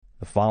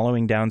The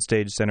following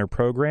Downstage Center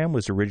program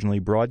was originally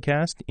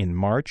broadcast in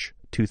March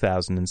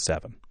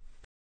 2007.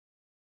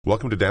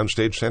 Welcome to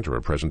Downstage Center,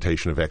 a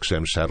presentation of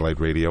XM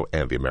Satellite Radio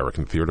and the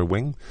American Theater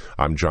Wing.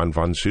 I'm John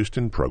von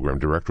Soosten, Program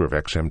Director of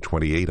XM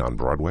 28 on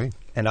Broadway.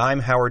 And I'm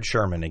Howard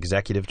Sherman,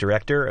 Executive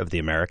Director of the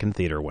American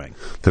Theater Wing.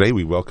 Today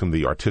we welcome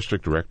the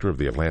Artistic Director of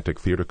the Atlantic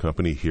Theater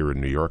Company here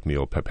in New York,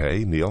 Neil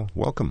Pepe. Neil,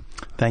 welcome.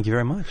 Thank you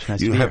very much.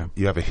 Nice to be here.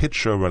 You have a hit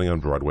show running on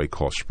Broadway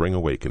called Spring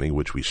Awakening,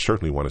 which we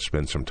certainly want to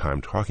spend some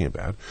time talking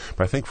about.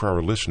 But I think for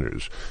our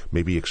listeners,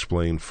 maybe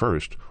explain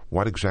first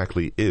what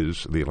exactly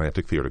is the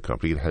Atlantic Theater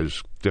Company. It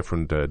has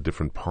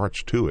different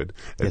parts to it,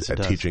 yes, a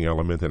teaching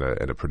element and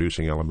a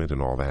producing element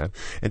and all that.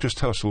 And just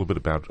tell us a little bit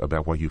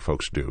about what you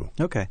folks do.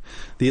 Okay.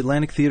 The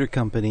Atlantic Theater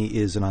Company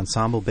is an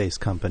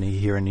ensemble-based company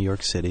here in New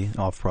York City,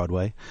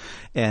 off-Broadway,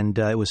 and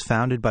it was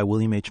founded by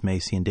William H.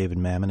 Macy and David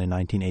Mamet in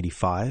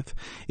 1985.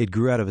 It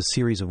grew out of a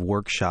series of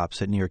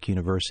workshops at New York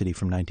University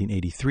from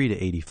 1983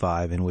 to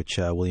 85 in which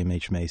William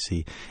H.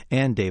 Macy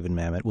and David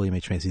Mamet, William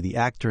H. Macy the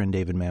actor and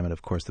David Mamet,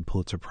 of course, the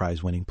Pulitzer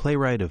Prize-winning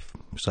playwright of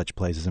such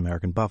plays as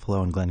American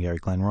Buffalo and Glengarry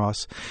Glen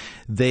Ross,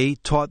 they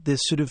taught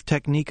this sort of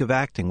technique of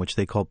acting, which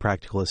they called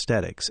practical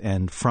aesthetics.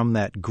 And from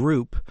that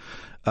group,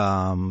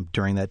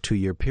 during that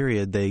 2-year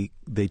period, they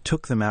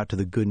took them out to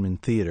the Goodman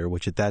Theater,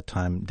 which at that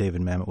time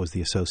David Mamet was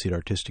the associate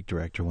artistic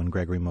director when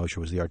Gregory Mosher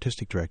was the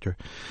artistic director.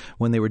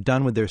 When they were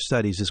done with their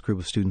studies, this group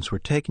of students were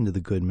taken to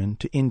the Goodman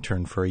to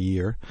intern for a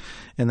year.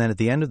 And then at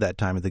the end of that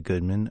time at the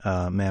Goodman,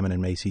 Mamet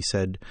and Macy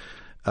said,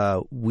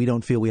 we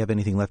don't feel we have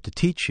anything left to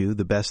teach you.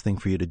 The best thing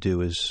for you to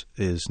do is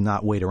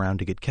not wait around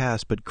to get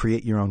cast, but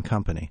create your own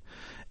company,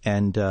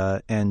 and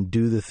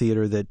do the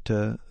theater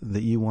that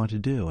you want to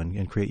do,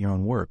 and create your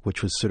own work,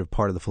 which was sort of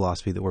part of the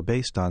philosophy that we're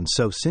based on.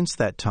 So since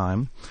that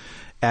time,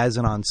 as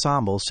an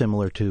ensemble,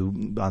 similar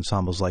to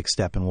ensembles like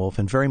Steppenwolf,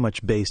 and very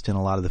much based in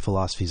a lot of the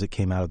philosophies that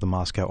came out of the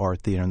Moscow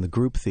Art Theater and the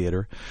group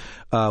theater,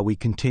 we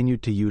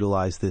continued to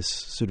utilize this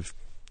sort of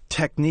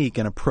technique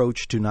and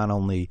approach to not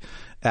only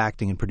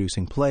acting and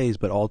producing plays,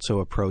 but also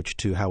approach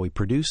to how we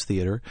produce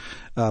theater.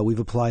 We've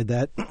applied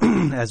that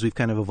as we've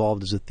kind of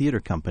evolved as a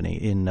theater company.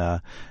 In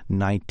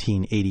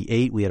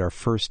 1988, we had our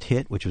first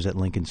hit, which was at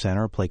Lincoln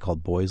Center, a play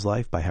called Boy's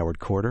Life by Howard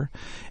Corder.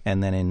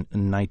 And then in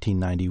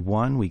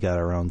 1991, we got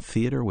our own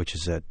theater, which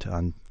is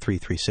on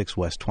 336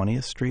 West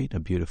 20th Street, a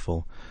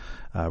beautiful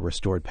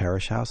restored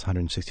parish house,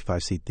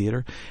 165-seat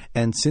theater.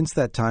 And since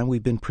that time,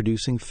 we've been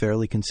producing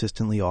fairly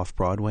consistently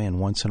off-Broadway and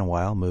once in a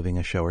while moving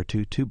a show or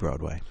two to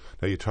Broadway.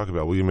 Now, you talk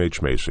about William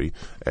H. Macy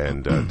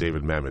and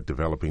David Mamet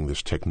developing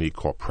this technique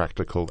called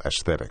practical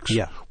aesthetics.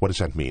 Yeah. What does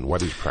that mean?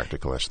 What is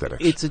practical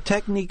aesthetics? It's a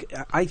technique.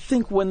 I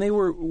think when they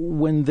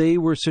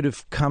were sort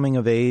of coming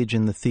of age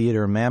in the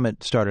theater,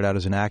 Mamet started out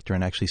as an actor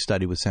and actually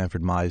studied with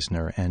Sanford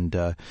Meisner.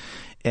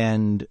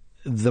 And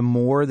the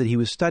more that he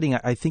was studying,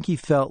 I think he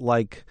felt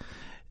like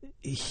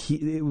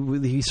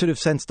he sort of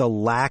sensed a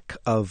lack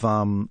of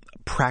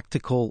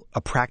practical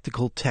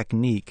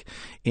technique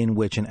in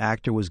which an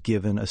actor was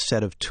given a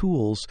set of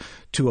tools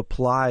to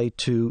apply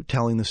to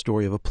telling the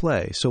story of a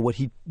play. So what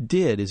he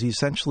did is he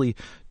essentially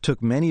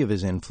took many of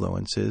his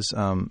influences,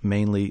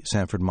 mainly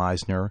Sanford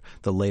Meisner,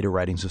 the later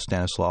writings of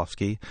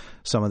Stanislavski,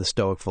 some of the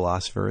Stoic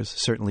philosophers,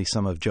 certainly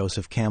some of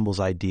Joseph Campbell's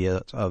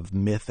idea of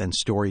myth and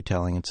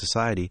storytelling in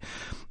society,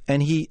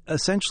 and he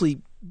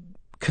essentially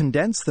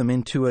condensed them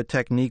into a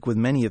technique with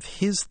many of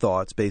his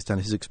thoughts based on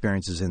his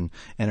experiences in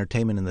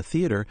entertainment in the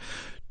theater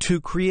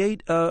to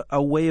create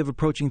a way of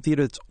approaching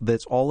theater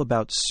that's all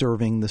about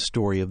serving the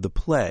story of the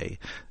play.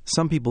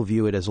 Some people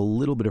view it as a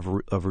little bit of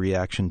a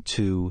reaction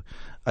to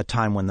a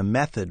time when the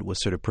method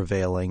was sort of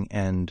prevailing,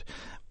 and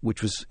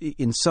which was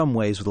in some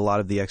ways with a lot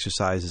of the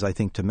exercises, I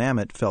think, to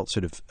Mamet felt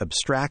sort of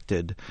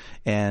abstracted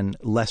and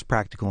less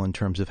practical in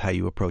terms of how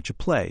you approach a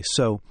play.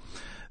 So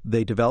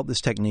they developed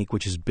this technique,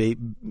 which is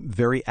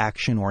very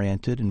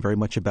action-oriented and very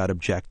much about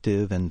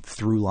objective and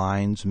through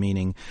lines,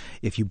 meaning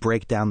if you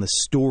break down the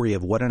story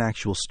of what an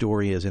actual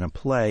story is in a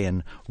play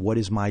and what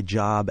is my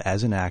job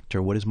as an actor,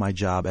 what is my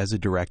job as a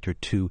director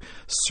to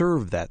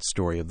serve that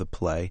story of the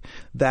play,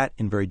 that,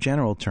 in very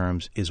general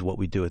terms, is what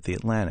we do at the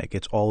Atlantic.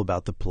 It's all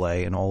about the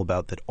play and all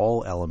about that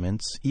all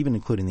elements, even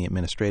including the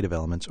administrative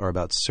elements, are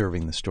about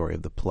serving the story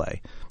of the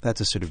play. That's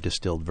a sort of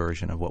distilled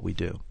version of what we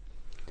do.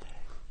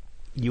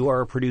 You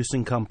are a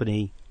producing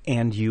company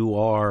and you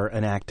are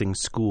an acting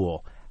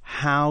school.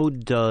 How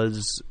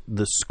does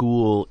the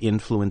school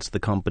influence the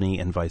company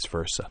and vice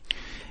versa?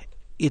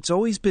 It's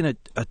always been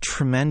a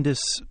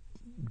tremendous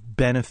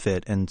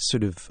benefit and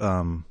sort of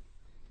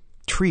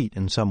treat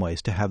in some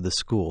ways to have the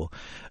school.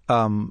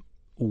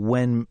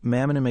 when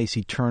Mammon and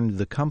Macy turned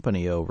the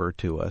company over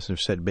to us, or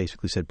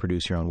basically said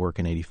produce your own work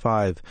in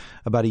 '85,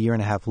 about a year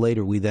and a half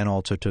later, we then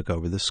also took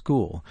over the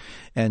school.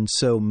 And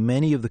so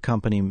many of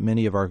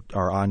our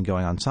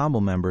ongoing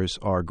ensemble members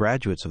are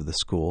graduates of the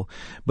school.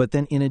 But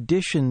then in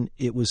addition,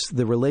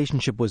 the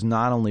relationship was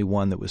not only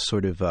one that was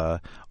sort of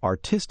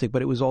artistic,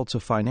 but it was also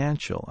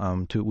financial.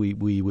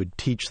 We would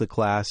teach the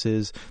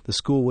classes, the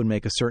school would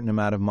make a certain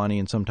amount of money,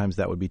 and sometimes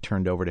that would be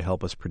turned over to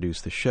help us produce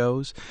the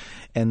shows.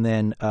 And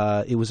then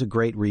it was a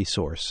great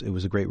resource. It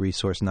was a great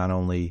resource not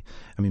only,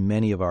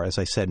 many of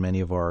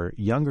our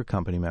younger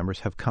company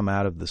members have come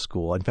out of the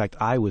school. In fact,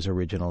 I was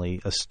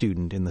originally a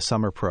student in the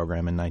summer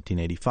program in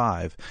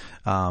 1985.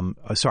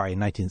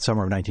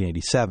 Summer of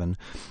 1987.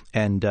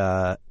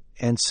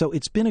 And so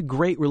it's been a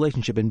great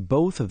relationship, and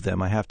both of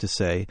them, I have to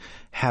say,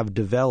 have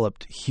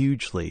developed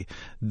hugely.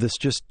 This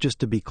just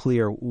to be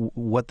clear,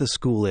 what the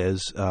school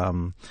is,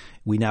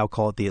 we now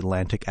call it the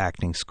Atlantic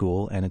Acting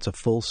School, and it's a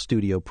full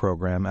studio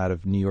program out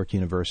of New York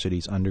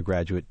University's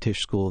undergraduate Tisch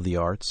School of the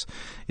Arts.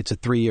 It's a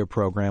 3-year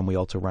program. We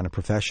also run a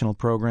professional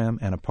program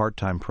and a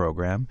part-time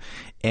program,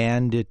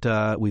 and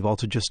we've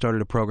also just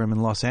started a program in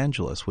Los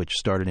Angeles, which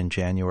started in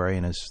January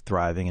and is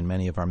thriving, and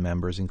many of our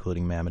members,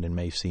 including Mammon and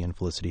Macy and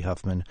Felicity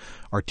Huffman,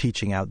 are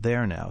teaching out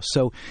there now.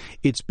 So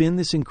it's been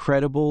this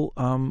incredible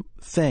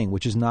thing,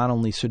 which is not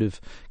only sort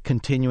of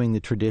continuing the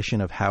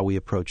tradition of how we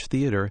approach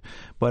theater,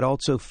 but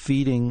also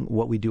feeding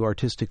what we do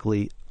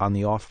artistically on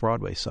the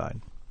off-Broadway side.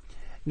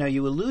 Now,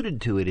 you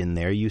alluded to it in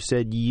there. You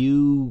said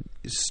you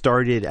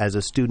started as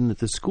a student at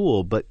the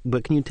school, but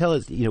can you tell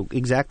us,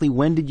 exactly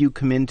when did you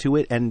come into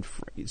it? And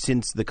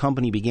since the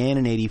company began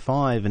in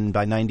 '85 and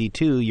by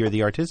 '92 you're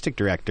the artistic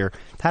director,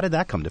 how did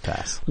that come to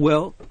pass?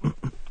 Well,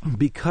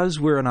 because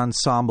we're an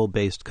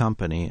ensemble-based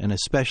company, and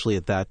especially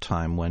at that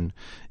time when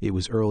it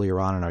was earlier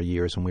on in our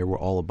years and we were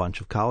all a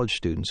bunch of college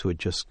students who had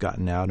just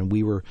gotten out, and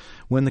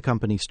when the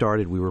company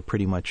started, we were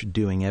pretty much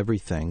doing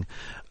everything.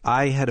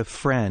 I had a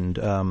friend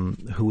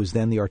who was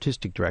then the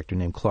artistic director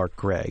named Clark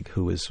Gregg,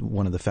 who was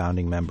one of the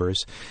founding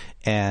members,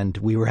 and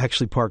we were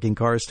actually parking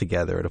cars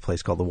together at a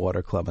place called the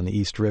Water Club on the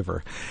East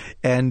River.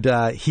 And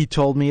he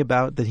told me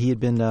about that he had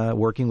been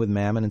working with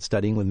Mammon and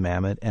studying with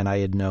Mammon, and I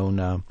had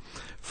known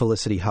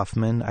Felicity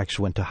Huffman. I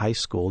actually went to high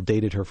school,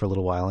 dated her for a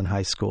little while in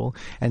high school,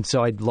 and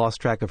so I'd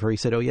lost track of her. He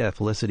said, "Oh yeah,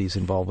 Felicity's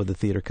involved with the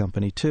theater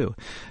company too."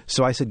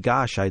 So I said,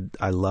 "Gosh, I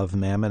love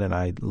Mammon and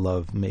I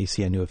love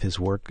Macy. I knew of his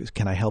work.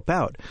 Can I help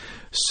out?"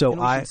 So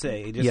I should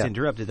say, just to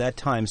interrupt, at that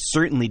time,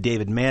 certainly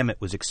David Mamet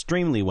was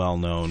extremely well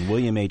known.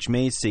 William H.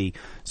 Macy,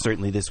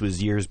 certainly this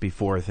was years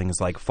before things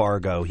like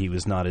Fargo. He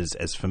was not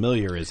as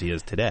familiar as he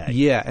is today.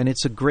 Yeah, and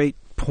it's a great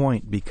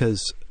point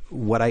because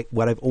what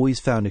I've always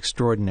found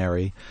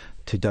extraordinary,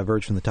 to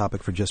diverge from the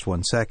topic for just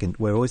one second,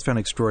 what I always found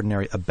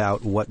extraordinary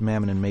about what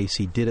Mammon and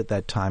Macy did at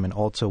that time and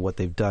also what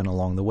they've done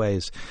along the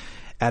ways,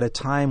 at a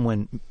time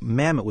when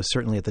Mamet was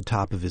certainly at the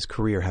top of his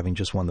career, having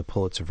just won the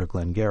Pulitzer for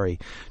Glengarry,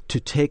 to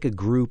take a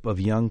group of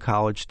young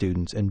college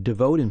students and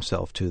devote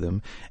himself to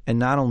them, and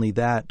not only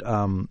that,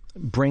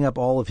 bring up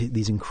all of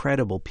these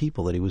incredible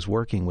people that he was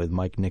working with,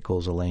 Mike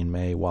Nichols, Elaine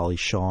May, Wally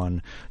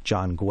Shawn,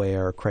 John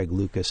Guare, Craig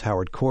Lucas,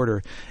 Howard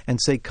Corder, and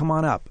say, come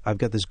on up. I've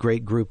got this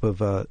great group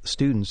of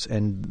students,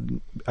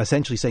 and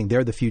essentially saying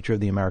they're the future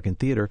of the American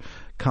theater.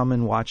 Come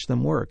and watch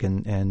them work.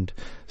 And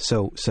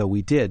so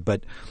we did.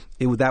 But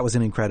that was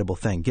an incredible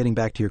thing. Getting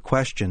back to your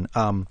question,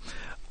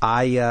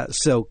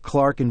 so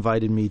Clark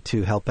invited me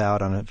to help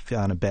out on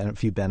a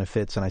few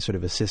benefits, and I sort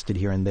of assisted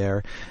here and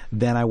there.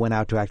 Then I went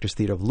out to Actors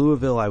Theater of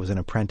Louisville. I was an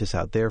apprentice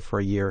out there for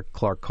a year.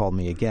 Clark called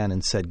me again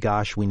and said,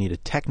 "Gosh, we need a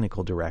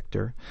technical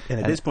director."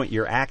 And at this point,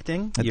 you're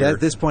acting? At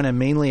this point, I'm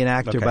mainly an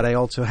actor, okay, but I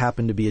also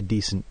happen to be a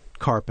decent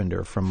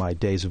carpenter from my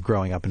days of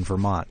growing up in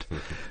Vermont.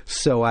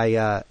 So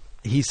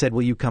he said,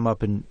 "Will you come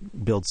up and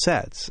build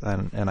sets?"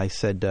 And I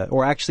said,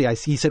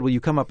 he said, "Will you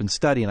come up and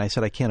study?" And I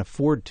said, "I can't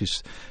afford to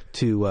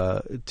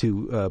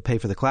pay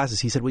for the classes."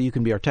 He said, "Well, you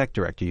can be our tech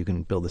director. You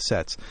can build the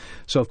sets."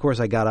 So, of course,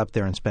 I got up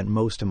there and spent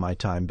most of my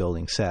time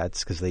building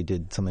sets because they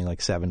did something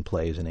like 7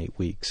 plays in 8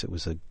 weeks. It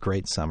was a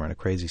great summer and a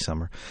crazy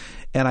summer.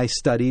 And I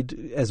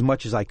studied as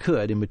much as I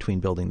could in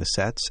between building the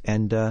sets.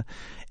 And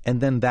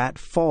then that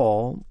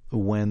fall,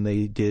 when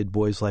they did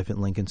Boys Life at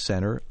Lincoln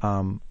Center,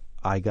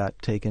 I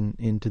got taken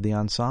into the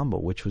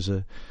ensemble, which was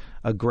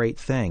a great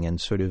thing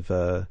and sort of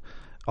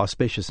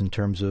auspicious in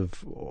terms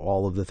of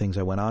all of the things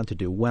I went on to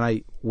do. When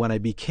I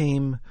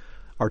became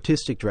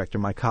artistic director,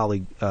 my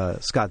colleague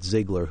Scott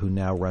Ziegler, who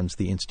now runs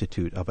the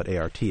Institute up at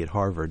ART at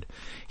Harvard,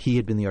 he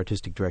had been the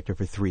artistic director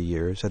for 3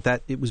 years. At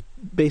that, it was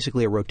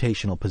basically a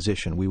rotational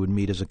position. We would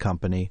meet as a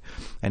company,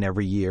 and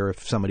every year,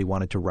 if somebody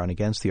wanted to run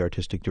against the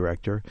artistic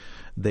director,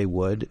 they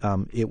would.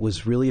 It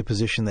was really a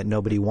position that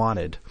nobody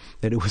wanted,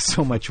 that it was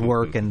so much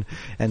work and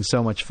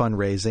so much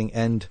fundraising.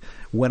 And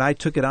when I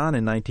took it on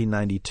in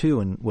 1992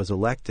 and was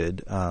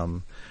elected,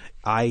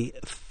 I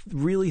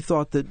really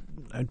thought that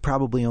I'd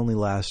probably only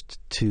last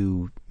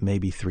 2,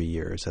 maybe 3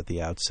 years at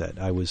the outset.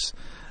 I was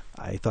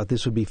I thought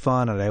this would be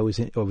fun, and I was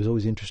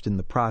always interested in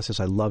the process.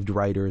 I loved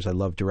writers, I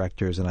loved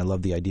directors, and I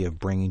loved the idea of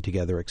bringing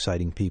together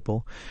exciting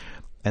people.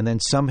 And then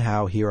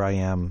somehow here I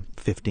am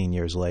 15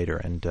 years later,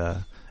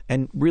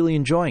 and really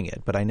enjoying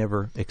it, but I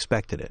never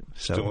expected it.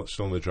 So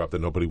still in the job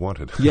that nobody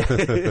wanted. Yeah,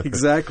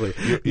 exactly.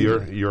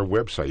 Your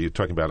website, you're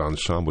talking about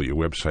ensemble. Your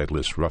website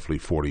lists roughly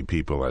 40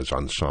 people as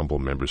ensemble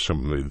members.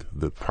 Some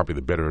of probably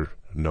the better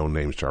known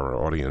names to our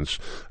audience.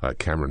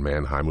 Cameron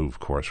Manheim, who of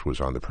course was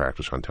on The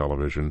Practice on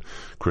television.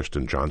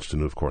 Kristen Johnston,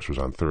 who of course was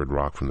on Third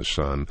Rock from the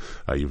Sun.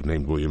 You've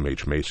named William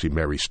H. Macy,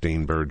 Mary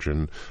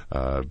Steenburgen,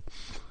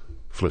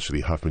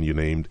 Felicity Huffman, you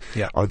named.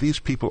 Yeah. Are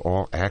these people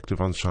all active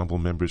ensemble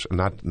members?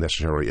 Not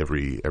necessarily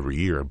every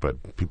year,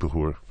 but people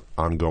who are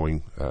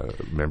ongoing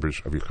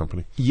members of your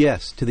company?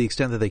 Yes, to the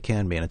extent that they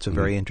can be. And it's a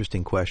very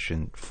interesting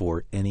question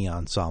for any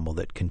ensemble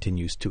that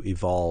continues to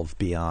evolve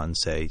beyond,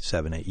 say,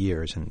 7-8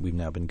 years. And we've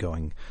now been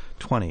going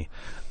 20.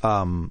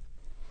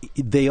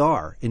 They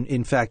are.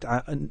 In fact,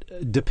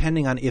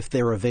 depending on if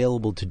they're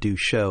available to do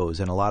shows,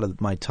 and a lot of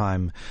my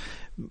time,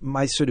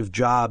 my sort of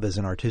job as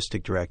an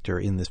artistic director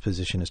in this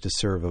position is to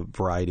serve a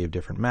variety of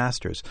different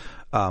masters.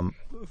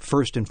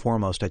 First and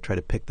foremost, I try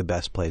to pick the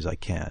best plays I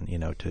can.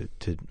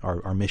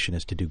 Our mission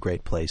is to do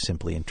great plays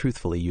simply and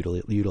truthfully,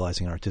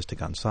 utilizing an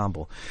artistic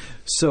ensemble.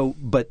 So,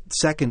 but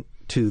second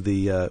to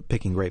the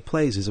picking great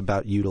plays is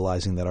about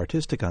utilizing that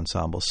artistic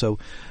ensemble. So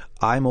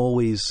I'm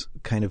always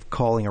kind of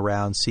calling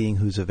around, seeing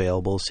who's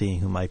available,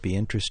 seeing who might be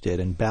interested,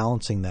 and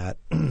balancing that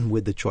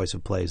with the choice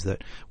of plays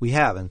that we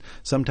have. And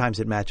sometimes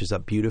it matches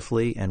up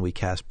beautifully, and we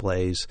cast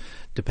plays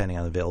depending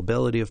on the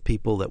availability of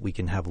people, that we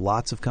can have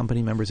lots of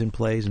company members in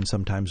plays, and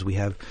sometimes we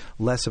have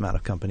less amount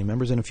of company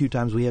members, and a few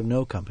times we have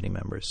no company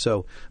members.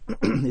 So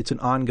it's an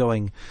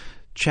ongoing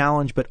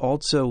challenge, but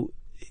also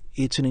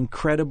it's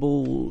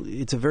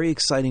a very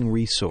exciting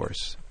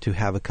resource to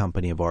have a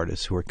company of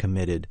artists who are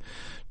committed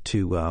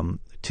to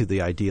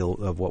the ideal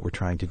of what we're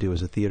trying to do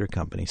as a theater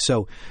company.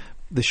 So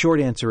the short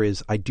answer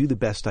is I do the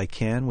best I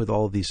can with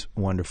all of these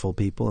wonderful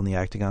people in the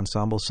acting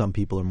ensemble. Some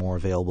people are more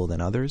available than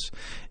others,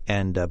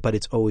 but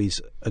it's always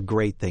a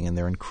great thing, and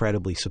they're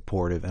incredibly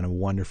supportive and a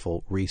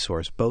wonderful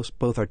resource,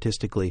 both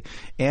artistically,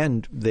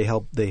 and they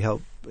help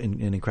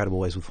in incredible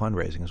ways with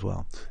fundraising as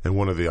well. And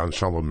one of the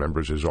ensemble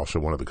members is also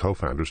one of the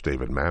co-founders,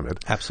 David Mamet.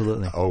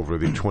 Absolutely. Over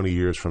the 20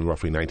 years from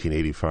roughly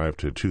 1985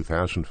 to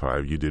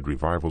 2005, you did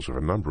revivals of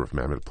a number of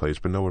Mamet plays,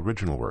 but no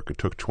original work. It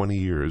took 20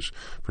 years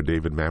for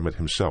David Mamet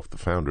himself, the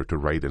founder, to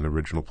write an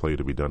original play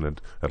to be done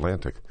at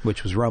Atlantic.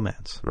 Which was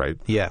Romance. Right.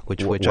 Yeah,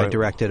 which I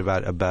directed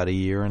about a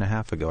year and a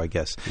half ago, I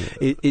guess.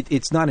 Yeah.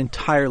 It's not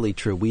entirely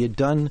true. We had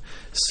done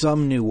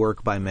some new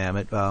work by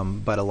Mamet,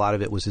 but a lot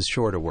of it was his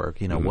shorter work,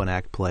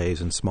 one-act plays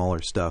and smaller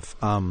stuff.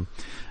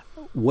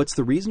 What's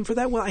the reason for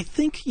that? Well, I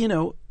think,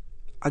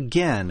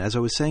 again, as I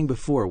was saying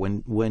before,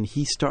 when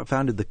he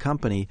founded the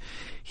company,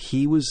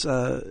 he was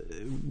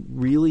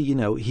really,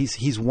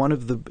 he's one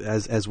of the,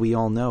 as we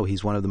all know,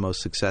 he's one of the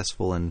most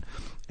successful and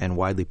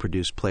widely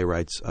produced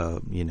playwrights,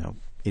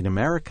 in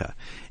America.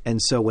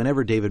 And so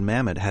whenever David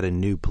Mamet had a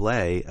new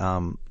play,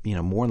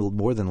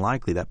 more than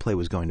likely that play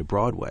was going to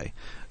Broadway.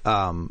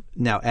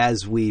 Now,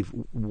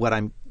 what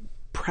I'm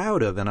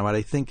proud of and what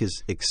I think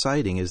is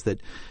exciting is that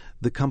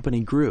the company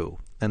grew,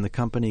 and the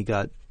company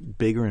got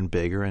bigger and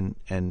bigger,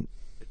 and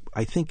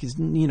I think is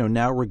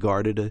now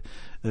regarded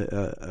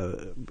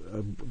a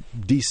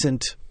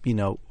decent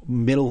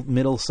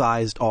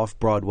middle-sized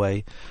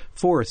off-Broadway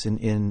force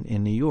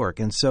in New York.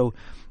 And so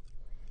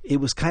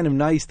it was kind of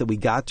nice that we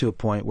got to a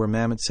point where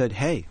Mamet said,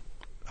 "Hey,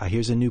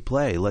 here's a new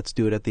play. Let's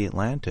do it at the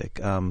Atlantic,"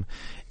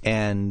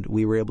 and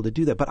we were able to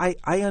do that. But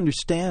I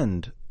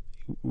understand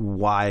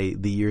why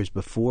the years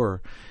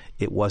before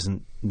it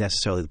wasn't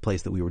necessarily the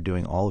place that we were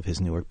doing all of his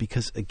new work,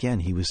 because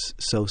again he was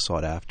so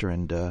sought after,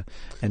 and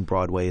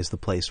Broadway is the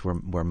place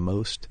where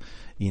most,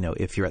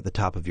 if you're at the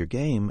top of your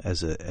game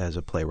as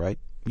a playwright,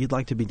 you'd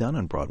like to be done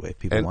on Broadway if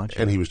people want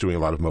you. And he was doing a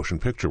lot of motion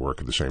picture work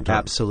at the same time.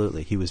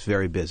 Absolutely, he was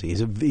very busy.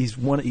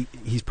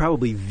 He's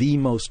probably the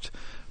most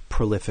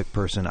prolific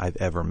person I've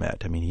ever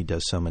met. I mean, he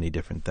does so many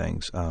different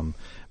things.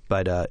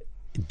 But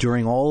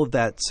during all of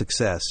that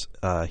success,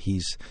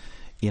 he's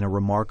in a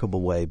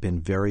remarkable way been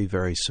very,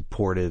 very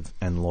supportive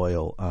and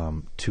loyal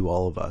to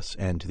all of us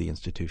and to the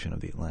institution of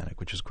the Atlantic,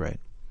 which is great.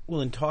 Well,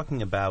 in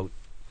talking about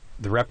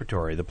the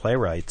repertory, the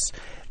playwrights,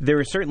 there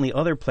are certainly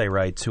other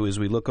playwrights who, as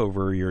we look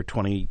over your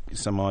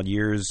 20-some-odd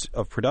years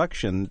of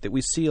production, that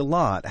we see a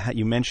lot.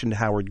 You mentioned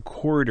Howard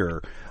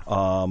Corder,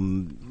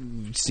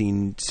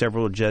 seen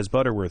several Jez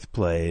Butterworth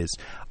plays.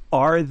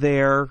 Are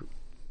there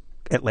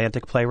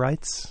Atlantic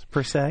playwrights,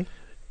 per se?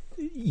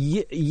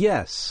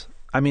 Yes.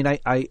 I mean,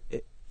 I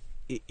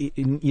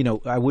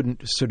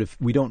wouldn't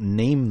we don't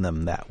name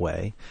them that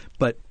way,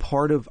 but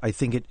part of, I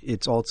think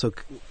it's also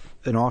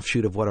an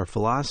offshoot of what our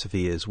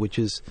philosophy is, which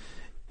is,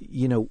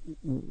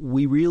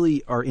 we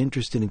really are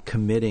interested in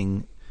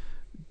committing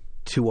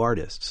to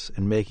artists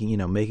and making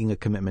a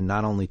commitment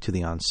not only to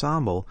the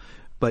ensemble,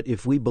 but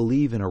if we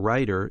believe in a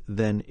writer,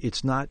 then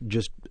it's not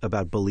just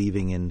about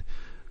believing in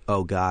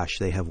oh gosh,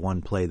 they have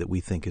one play that we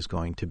think is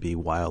going to be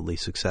wildly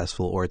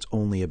successful, or it's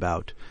only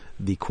about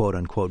the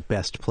quote-unquote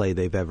best play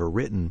they've ever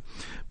written,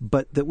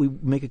 but that we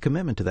make a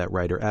commitment to that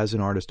writer as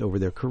an artist over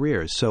their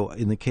careers. So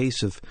in the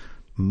case of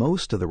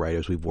most of the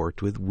writers we've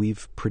worked with,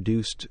 we've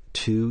produced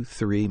 2,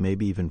 3,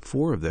 maybe even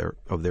 4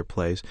 of their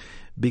plays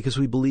because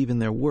we believe in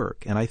their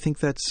work. And I think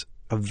that's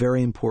a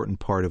very important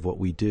part of what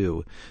we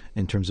do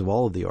in terms of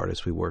all of the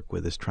artists we work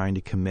with, is trying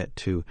to commit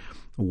to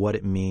what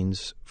it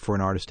means for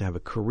an artist to have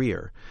a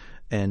career,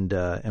 and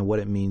what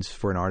it means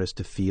for an artist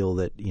to feel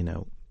that, you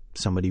know,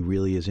 somebody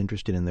really is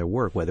interested in their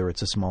work, whether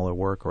it's a smaller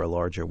work or a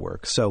larger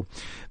work. So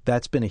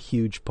that's been a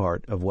huge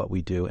part of what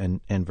we do,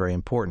 and very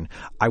important.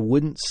 I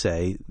wouldn't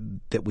say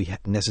that we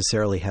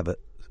necessarily have a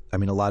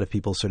lot of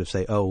people sort of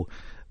say, oh,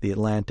 the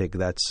Atlantic,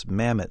 that's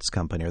Mamet's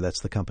company, or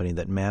that's the company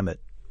that Mamet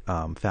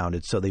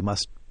founded, so they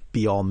must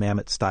be all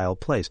Mamet-style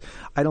plays.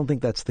 I don't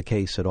think that's the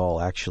case at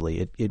all,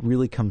 actually. It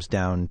really comes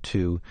down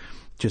to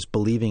just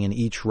believing in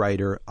each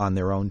writer on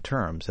their own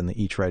terms and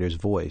each writer's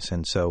voice.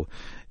 And so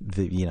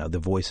the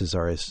voices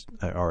are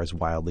as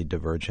wildly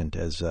divergent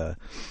as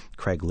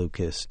Craig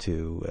Lucas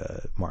to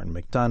Martin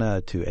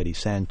McDonagh to Eddie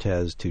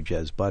Sanchez to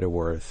Jez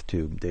Butterworth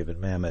to David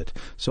Mamet.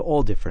 So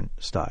all different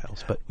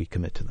styles, but we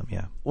commit to them,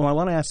 yeah. Well, I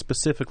want to ask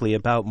specifically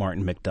about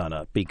Martin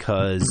McDonagh,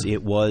 because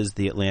it was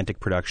the Atlantic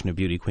production of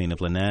Beauty Queen of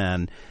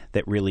Leenane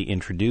that really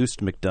introduced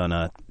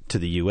McDonagh to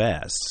the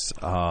U.S.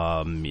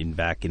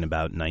 Back in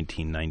about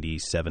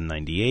 1997,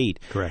 98.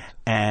 Correct.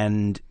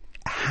 And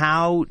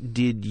how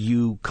did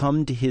you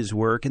come to his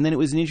work? And then it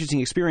was an interesting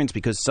experience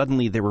because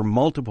suddenly there were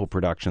multiple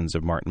productions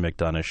of Martin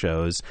McDonagh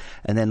shows.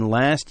 And then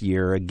last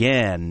year,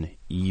 again,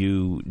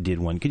 you did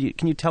one.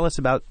 Can you tell us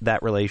about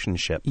that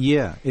relationship?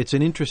 Yeah, it's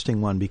an interesting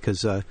one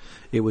because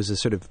it was a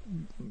sort of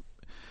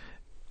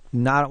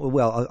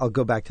I'll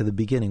go back to the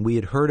beginning. We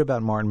had heard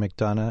about Martin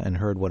McDonagh and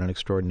heard what an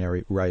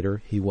extraordinary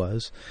writer he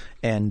was.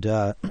 And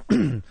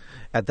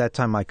at that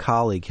time, my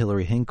colleague,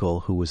 Hilary Hinkle,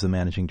 who was the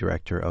managing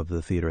director of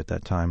the theater at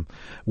that time,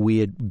 we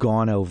had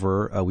gone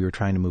over, we were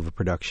trying to move a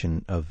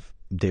production of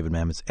David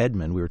Mamet's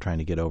Edmund. We were trying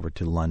to get over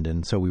to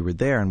London. So we were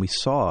there and we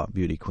saw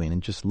Beauty Queen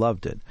and just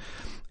loved it.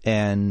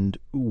 And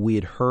we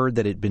had heard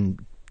that it had been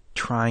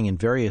trying in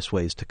various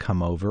ways to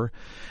come over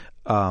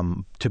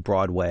to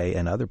Broadway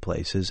and other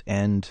places.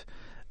 And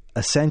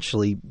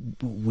essentially,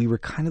 we were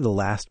kind of the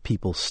last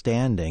people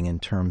standing in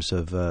terms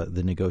of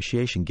the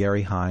negotiation.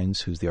 Gary Hines,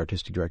 who's the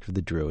artistic director of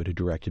The Druid, who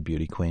directed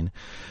Beauty Queen,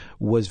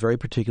 was very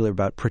particular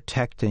about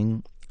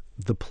protecting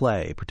the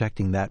play,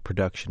 protecting that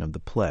production of the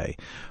play.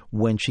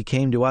 When she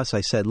came to us,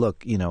 I said,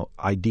 look,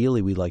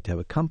 ideally we'd like to have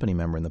a company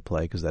member in the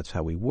play because that's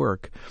how we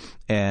work.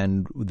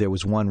 And there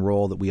was one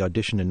role that we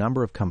auditioned a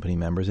number of company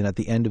members, and at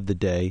the end of the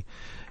day,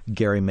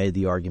 Gary made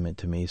the argument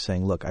to me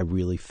saying, look, I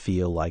really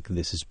feel like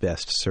this is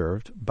best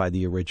served by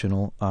the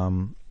original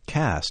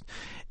cast.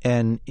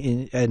 And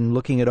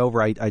looking it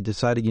over, I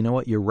decided, you know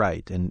what, you're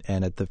right. And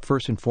at the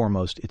first and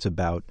foremost, it's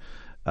about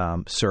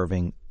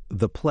serving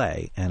the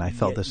play. And I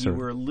felt this. You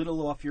were a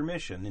little off your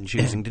mission in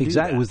choosing to do that.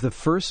 Exactly. It was the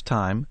first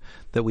time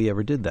that we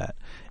ever did that.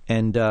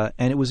 And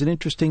it was an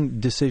interesting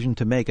decision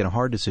to make and a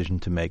hard decision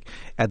to make.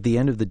 At the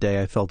end of the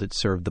day, I felt it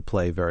served the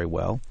play very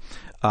well.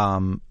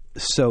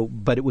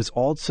 But it was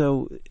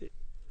also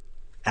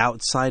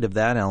outside of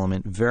that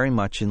element, very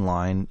much in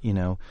line,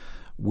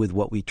 with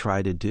what we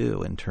try to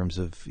do in terms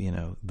of,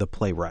 the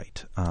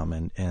playwright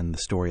and the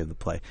story of the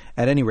play.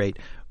 At any rate,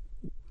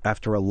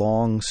 after a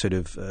long sort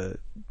of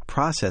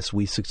process,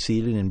 we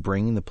succeeded in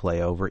bringing the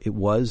play over. It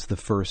was the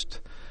first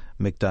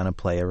McDonagh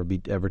play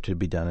ever to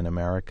be done in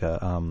America.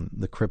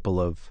 The Cripple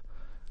of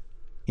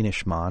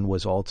Inishmaan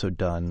was also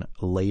done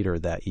later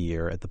that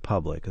year at the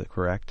Public,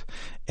 correct?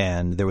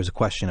 And there was a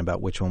question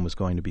about which one was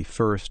going to be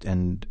first,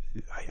 and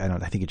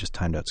I think it just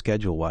timed out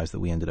schedule-wise that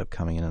we ended up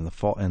coming in the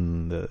fall,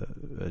 in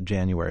the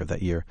January of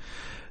that year.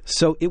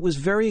 So it was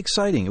very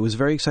exciting. It was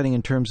very exciting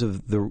in terms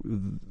of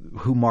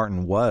who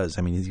Martin was.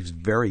 I mean, he was a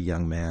very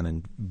young man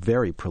and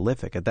very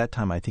prolific. At that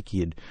time, I think he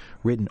had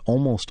written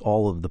almost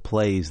all of the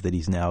plays that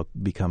he's now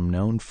become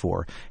known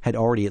for, had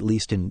already, at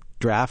least in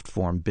draft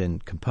form, been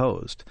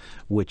composed,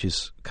 which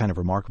is kind of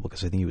remarkable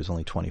because I think he was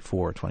only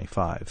 24 or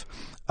 25.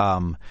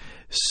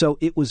 So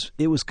it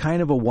was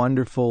kind of a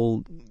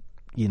wonderful,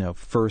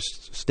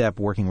 first step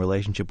working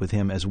relationship with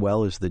him, as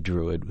well as The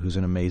Druid, who's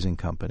an amazing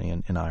company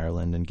in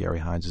Ireland, and Gary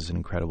Hines is an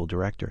incredible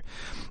director.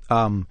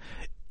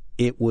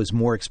 It was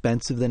more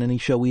expensive than any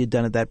show we had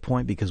done at that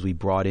point because we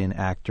brought in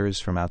actors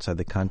from outside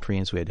the country,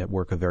 and so we had to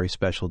work a very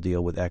special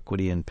deal with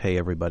Equity and pay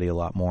everybody a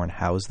lot more and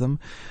house them.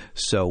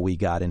 So we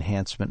got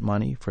enhancement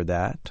money for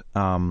that.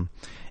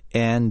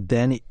 And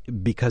then,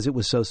 because it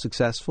was so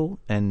successful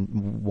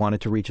and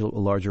wanted to reach a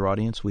larger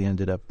audience, we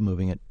ended up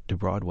moving it to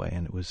Broadway,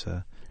 and it was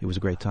a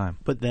great time.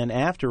 But then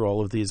after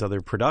all of these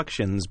other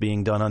productions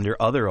being done under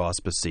other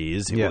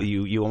auspices,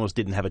 you almost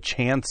didn't have a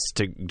chance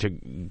to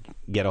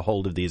get a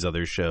hold of these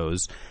other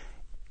shows.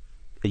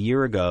 A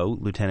year ago,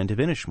 Lieutenant of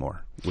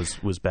Inishmore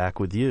was back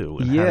with you.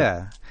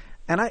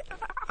 And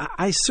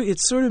it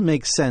sort of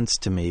makes sense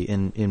to me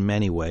in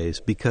many ways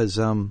because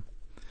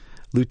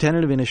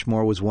Lieutenant of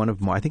Inishmore was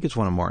I think it's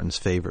one of Martin's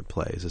favorite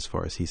plays, as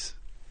far as he's,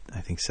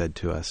 I think, said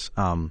to us.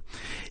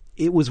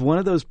 It was one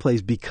of those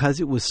plays because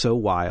it was so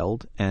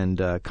wild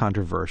and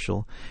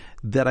controversial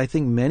that I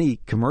think many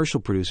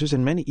commercial producers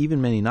and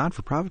even many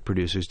not-for-profit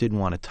producers didn't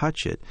want to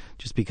touch it,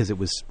 just because it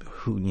was,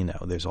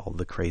 there's all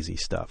the crazy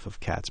stuff of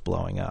cats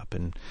blowing up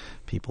and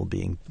people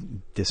being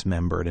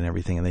dismembered and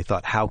everything, and they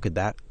thought, how could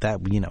that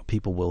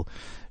people will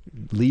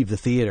leave the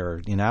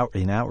theater in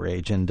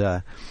outrage,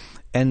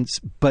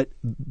 but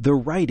the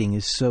writing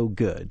is so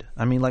good.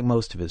 I mean, like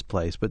most of his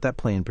plays, but that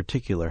play in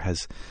particular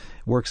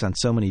works on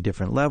so many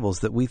different levels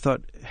that we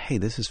thought, hey,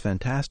 this is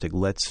fantastic.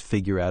 Let's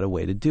figure out a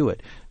way to do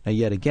it. Now,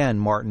 yet again,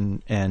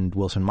 Martin and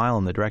Wilson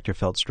Milam, the director,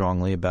 felt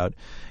strongly about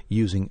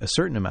using a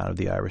certain amount of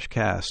the Irish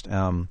cast.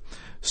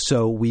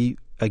 So we,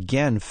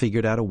 again,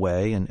 figured out a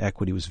way, and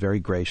Equity was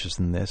very gracious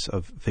in this,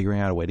 of figuring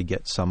out a way to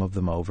get some of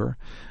them over.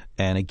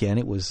 And again,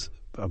 it was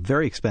a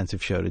very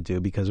expensive show to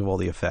do because of all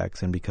the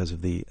effects and because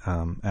of the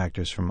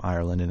actors from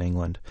Ireland and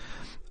England.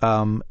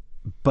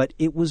 But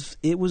it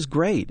was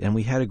great, and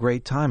we had a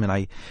great time.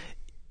 And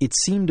it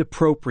seemed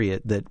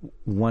appropriate that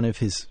one of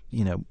his,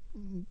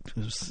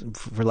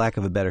 for lack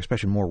of a better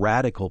expression, more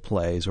radical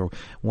plays, or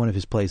one of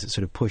his plays that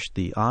sort of pushed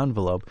the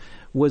envelope,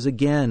 was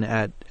again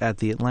at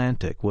the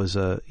Atlantic, was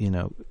sort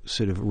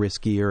of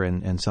riskier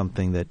and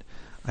something that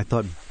I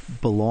thought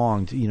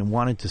belonged,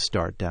 wanted to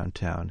start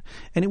downtown.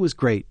 And it was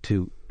great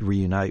to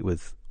reunite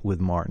with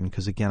Martin,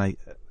 because again,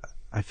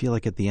 I feel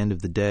like at the end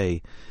of the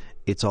day,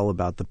 it's all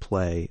about the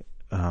play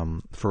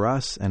for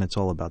us, and it's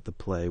all about the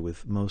play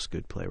with most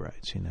good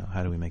playwrights.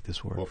 How do we make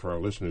this work? Well, for our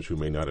listeners who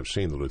may not have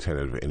seen The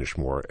Lieutenant of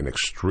Inishmore, an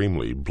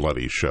extremely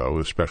bloody show,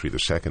 especially the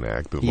second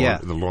act.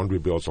 The laundry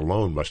bills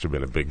alone must have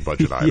been a big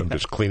budget item,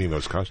 just cleaning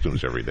those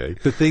costumes every day.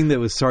 The thing that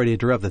was, sorry to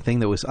interrupt, the thing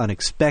that was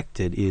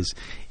unexpected is,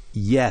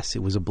 yes,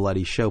 it was a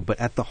bloody show, but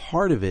at the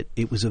heart of it,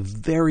 it was a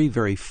very,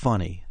 very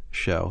funny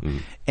show.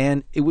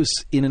 And it was,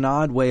 in an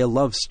odd way, a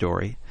love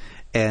story.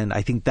 And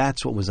I think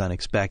that's what was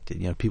unexpected.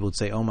 People would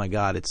say, "Oh my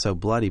God, it's so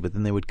bloody," but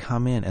then they would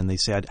come in and they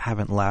say, "I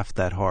haven't laughed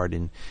that hard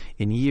in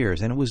years."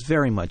 And it was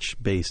very much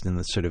based in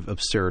the sort of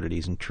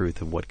absurdities and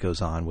truth of what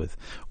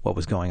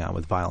was going on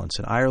with violence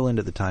in Ireland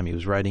at the time he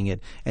was writing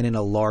it, and in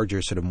a larger,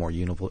 sort of more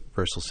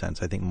universal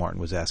sense, I think Martin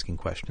was asking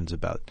questions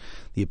about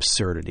the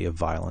absurdity of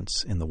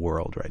violence in the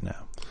world right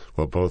now.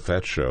 Well, both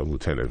that show,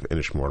 Lieutenant of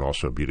Inishmore, and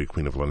also Beauty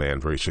Queen of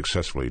Leenane, very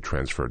successfully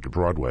transferred to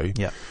Broadway.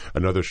 Yeah.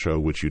 Another show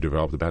which you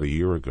developed about a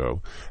year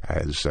ago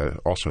has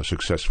also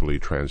successfully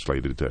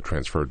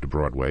transferred to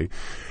Broadway,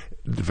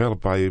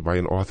 developed by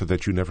an author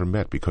that you never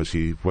met because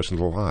he wasn't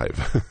alive.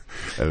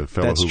 A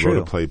fellow That's who true.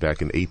 wrote a play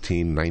back in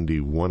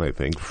 1891, I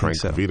think, Frank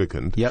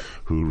Wedekind,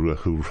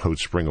 who wrote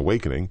Spring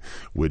Awakening,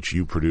 which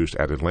you produced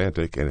at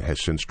Atlantic and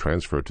has since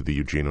transferred to the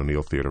Eugene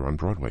O'Neill Theater on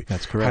Broadway.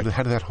 That's correct.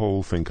 How did that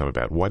whole thing come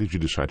about? Why did you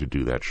decide to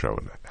do that show,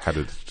 and how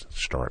did it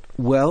start?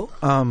 Well,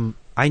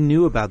 I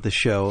knew about the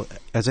show,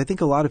 as I think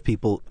a lot of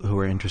people who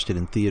are interested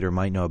in theater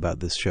might know about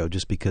this show,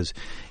 just because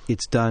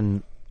it's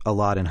done a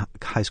lot in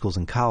high schools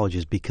and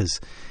colleges, because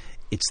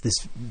it's this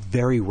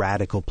very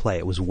radical play.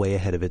 It was way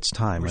ahead of its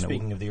time. We're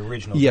speaking of the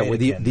original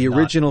Wedekind, the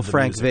original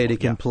Frank musical,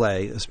 Wedekind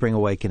play, Spring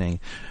Awakening,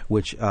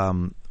 which,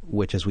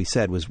 as we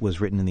said, was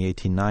written in the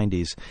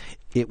 1890s.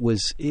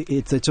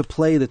 It's a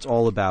play that's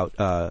all about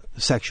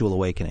sexual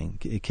awakening,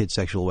 kids'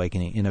 sexual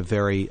awakening, in a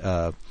very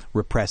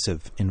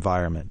repressive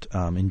environment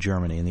in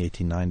Germany in the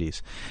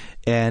 1890s.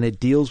 And it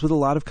deals with a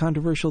lot of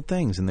controversial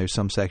things, and there's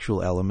some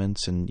sexual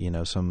elements and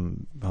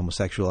some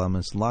homosexual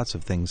elements, lots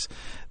of things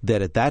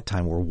that at that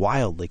time were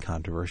wildly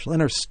controversial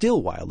and are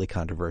still wildly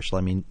controversial.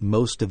 I mean,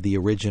 most of the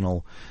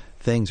original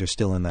things are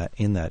still in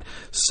that.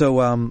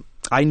 So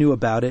I knew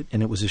about it,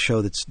 and it was a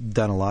show that's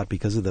done a lot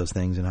because of those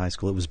things in high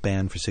school. It was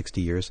banned for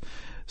 60 years.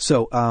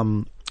 So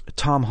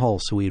Tom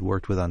Hulse, who we had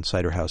worked with on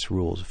Cider House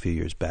Rules a few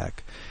years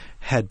back,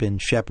 had been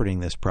shepherding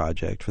this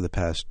project for the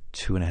past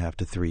 2.5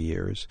 to 3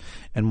 years.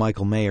 And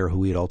Michael Mayer, who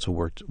we had also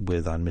worked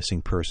with on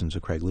Missing Persons, a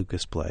Craig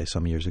Lucas play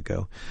some years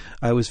ago,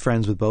 I was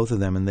friends with both of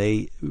them, and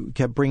they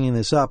kept bringing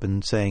this up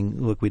and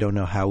saying, look, we don't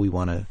know how we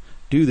want to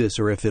do this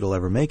or if it'll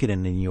ever make it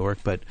in New York,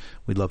 but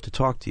we'd love to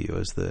talk to you,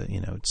 as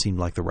it seemed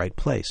like the right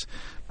place.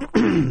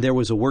 There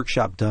was a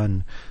workshop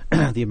done,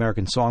 the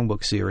American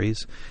Songbook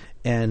series,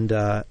 and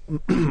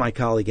my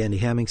colleague Andy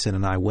Hemmingson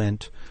and I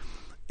went,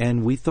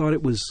 and we thought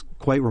it was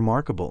quite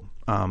remarkable.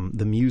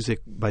 The music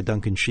by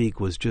Duncan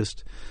Sheik was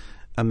just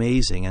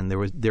amazing, and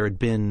there had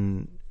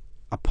been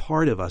a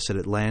part of us at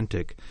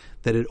Atlantic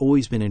that had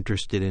always been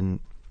interested in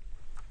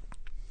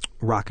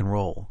rock and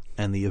roll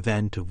and the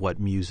event of what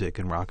music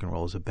and rock and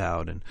roll is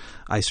about. And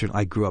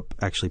I grew up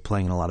actually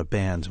playing in a lot of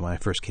bands. When I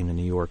first came to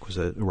New York, was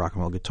a rock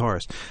and roll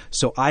guitarist.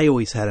 So I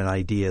always had an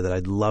idea that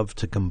I'd love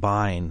to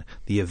combine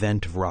the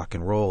event of rock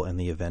and roll and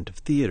the event of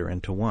theater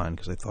into one,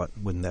 because I thought,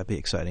 wouldn't that be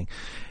exciting?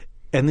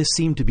 And this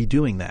seemed to be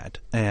doing that.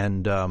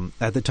 And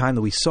at the time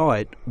that we saw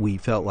it, we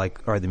felt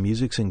like, all right, the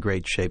music's in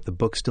great shape. The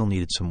book still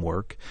needed some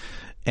work.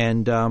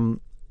 And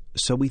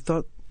so we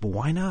thought,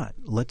 why not?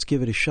 Let's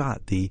give it a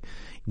shot.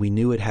 We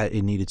knew it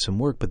needed some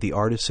work, but the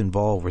artists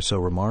involved were so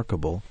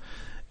remarkable.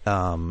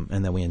 And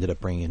then we ended up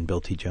bringing in Bill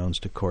T. Jones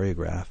to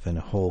choreograph and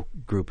a whole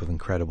group of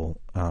incredible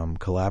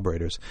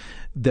collaborators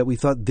that we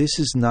thought this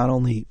is not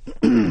only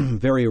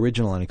very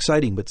original and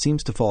exciting, but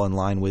seems to fall in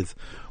line with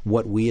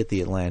what we at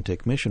the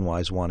Atlantic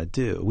Mission-wise want to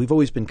do. We've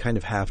always been kind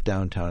of half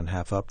downtown and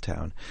half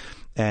uptown.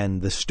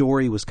 And the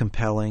story was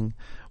compelling.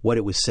 What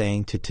it was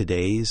saying to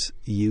today's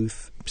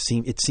youth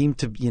seemed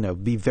to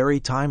be very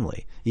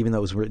timely, even though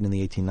it was written in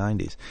the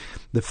 1890s.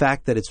 The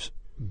fact that it's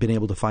been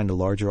able to find a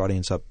larger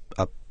audience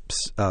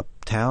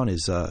uptown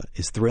is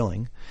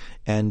thrilling,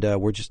 and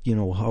we're just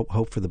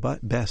hope for the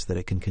best that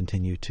it can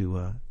continue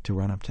to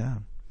run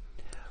uptown.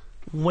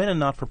 When a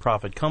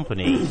not-for-profit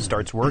company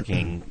starts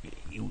working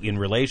in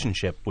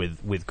relationship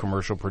with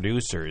commercial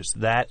producers,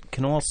 that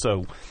can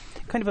also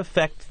kind of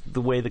affect the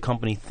way the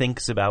company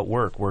thinks about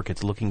work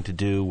it's looking to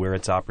do, where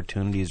its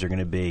opportunities are going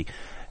to be.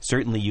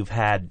 Certainly, you've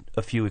had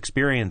a few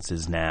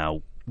experiences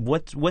now.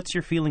 What's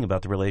your feeling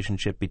about the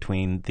relationship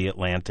between the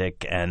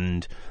Atlantic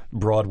and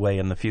Broadway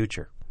in the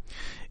future?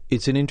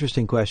 It's an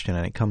interesting question,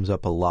 and it comes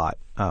up a lot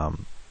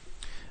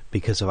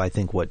because of, I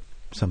think, what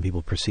some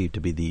people perceive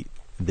to be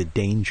the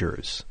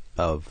dangers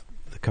of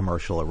the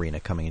commercial arena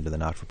coming into the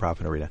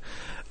not-for-profit arena.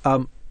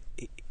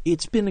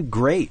 It's been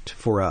great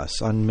for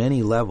us on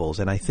many levels,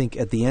 and I think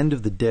at the end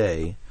of the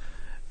day,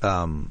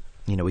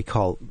 we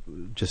call,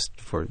 just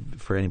for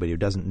anybody who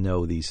doesn't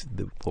know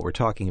what we're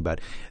talking about,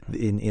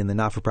 in the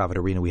not-for-profit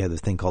arena, we have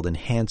this thing called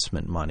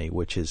enhancement money,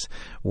 which is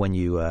when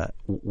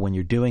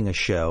you're doing a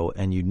show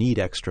and you need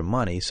extra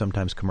money,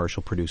 sometimes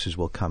commercial producers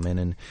will come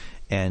in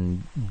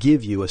and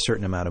give you a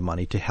certain amount of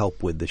money to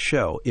help with the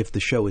show. If the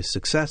show is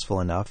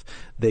successful enough,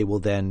 they will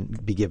then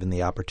be given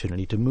the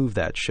opportunity to move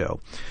that show.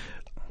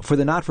 For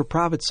the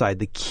not-for-profit side,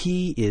 the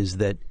key is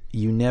that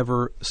you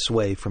never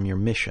sway from your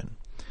mission.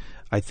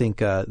 I think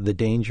the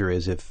danger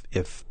is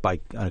if by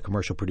a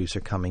commercial producer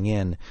coming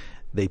in,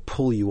 they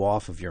pull you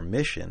off of your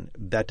mission,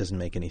 that doesn't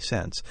make any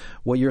sense.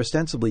 What you're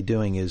ostensibly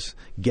doing is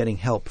getting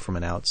help from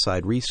an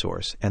outside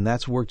resource, and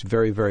that's worked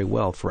very, very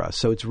well for us.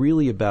 So it's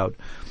really about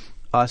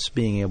us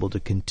being able to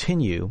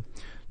continue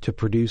to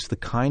produce the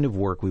kind of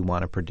work we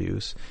want to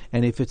produce,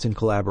 and if it's in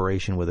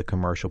collaboration with a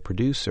commercial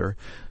producer,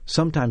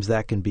 sometimes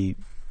that can be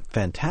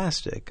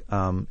fantastic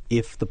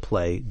if the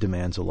play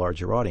demands a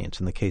larger audience.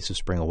 In the case of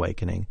Spring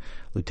Awakening,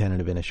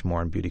 Lieutenant of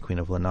Inishmore and Beauty Queen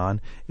of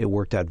Lebanon, it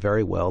worked out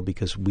very well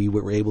because we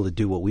were able to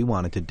do what we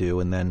wanted to do,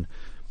 and then,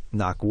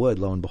 knock wood,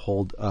 lo and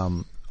behold,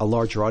 a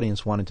larger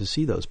audience wanted to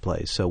see those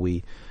plays. So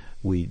we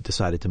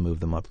decided to move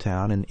them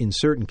uptown. And in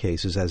certain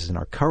cases, as in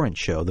our current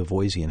show, The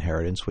Voisey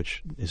Inheritance,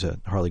 which is a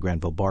Harley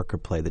Granville Barker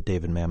play that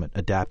David Mamet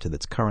adapted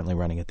that's currently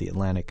running at the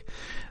Atlantic,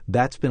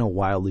 that's been a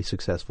wildly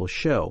successful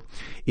show.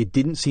 It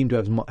didn't seem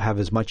to have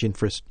as much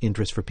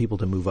interest for people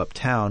to move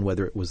uptown,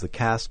 whether it was the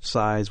cast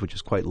size, which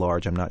is quite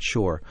large, I'm not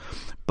sure.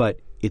 But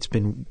it's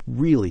been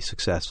really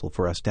successful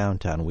for us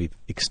downtown. We've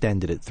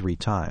extended it 3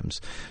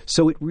 times.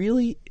 So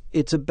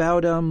it's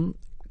about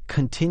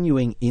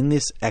continuing in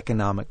this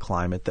economic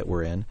climate that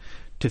we're in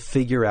to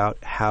figure out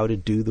how to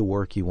do the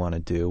work you want to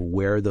do,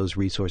 where those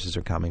resources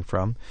are coming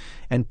from,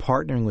 and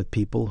partnering with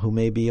people who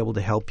may be able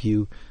to help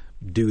you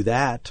do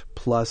that,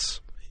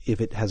 plus,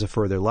 if it has a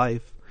further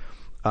life,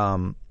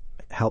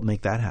 help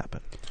make that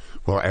happen.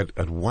 Well,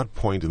 at what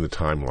point in the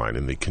timeline,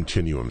 in the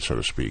continuum, so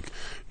to speak,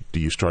 do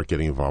you start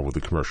getting involved with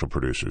the commercial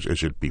producers?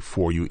 Is it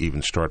before you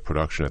even start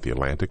production at the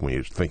Atlantic when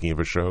you're thinking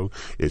of a show?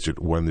 Is it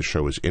when the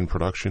show is in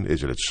production?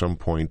 Is it at some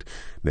point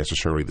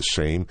necessarily the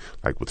same,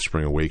 like with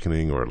Spring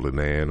Awakening or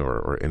Lenan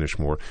or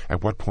Inishmore?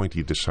 At what point do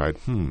you decide,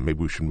 maybe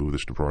we should move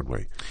this to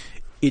Broadway?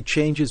 It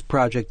changes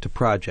project to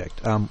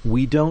project.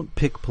 We don't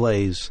pick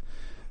plays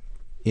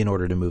in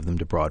order to move them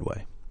to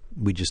Broadway.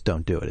 We just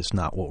don't do it. It's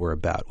not what we're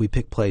about. We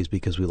pick plays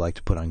because we like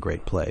to put on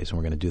great plays, and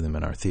we're going to do them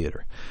in our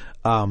theater.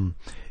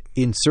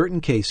 In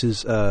certain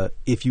cases,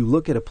 if you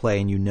look at a play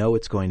and you know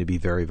it's going to be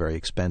very, very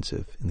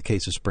expensive, in the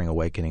case of Spring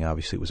Awakening,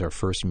 obviously it was our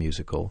first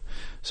musical,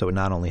 so it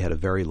not only had a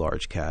very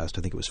large cast,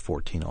 I think it was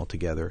 14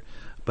 altogether,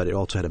 but it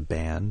also had a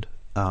band.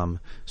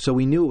 So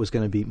we knew it was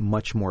going to be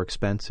much more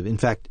expensive. In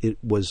fact, it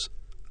was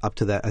up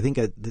to that. I think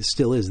it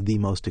still is the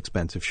most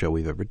expensive show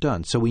we've ever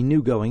done. So we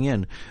knew going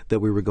in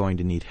that we were going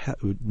to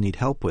need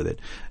help with it.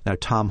 Now,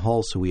 Tom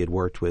Hulse, who we had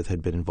worked with,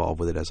 had been involved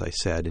with it, as I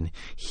said, and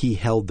he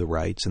held the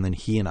rights. And then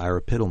he and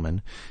Ira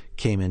Pittleman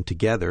came in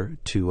together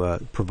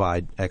to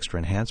provide extra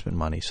enhancement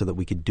money so that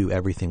we could do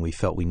everything we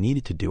felt we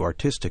needed to do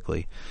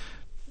artistically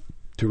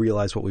to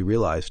realize what we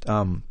realized.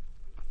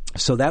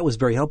 So that was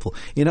very helpful.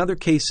 In other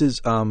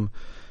cases,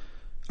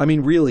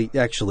 really,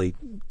 actually,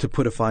 to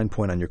put a fine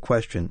point on your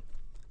question,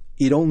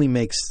 it only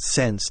makes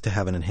sense to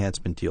have an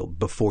enhancement deal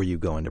before you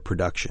go into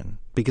production,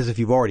 because if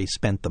you've already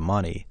spent the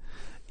money,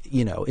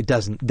 it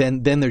doesn't.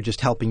 Then they're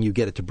just helping you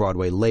get it to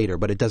Broadway later,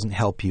 but it doesn't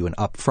help you in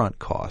upfront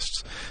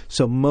costs.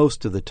 So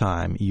most of the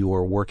time, you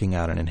are working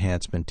out an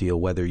enhancement deal,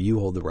 whether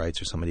you hold the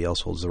rights or somebody else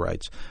holds the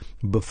rights,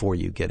 before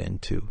you get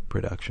into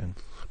production.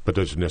 But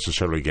does it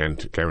necessarily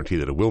guarantee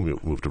that it will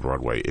move to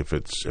Broadway if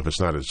it's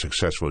not as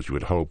successful as you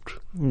had hoped?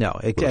 No,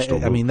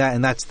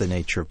 that's the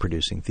nature of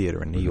producing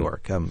theater in New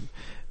York.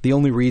 The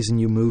only reason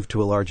you move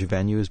to a larger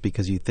venue is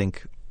because you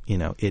think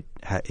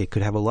it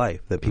could have a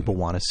life, that people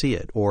want to see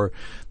it, or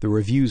the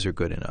reviews are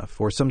good enough,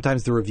 or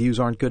sometimes the reviews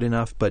aren't good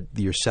enough, but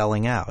you're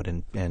selling out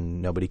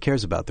and nobody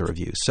cares about the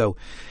reviews. So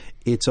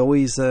it's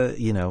always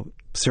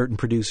certain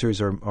producers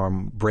are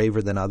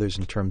braver than others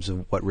in terms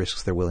of what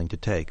risks they're willing to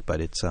take,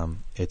 but it's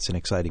an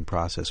exciting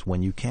process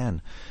when you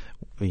can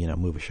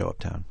move a show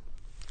uptown.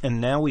 And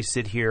now we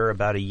sit here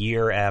about a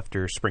year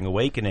after Spring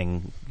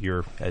Awakening,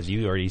 as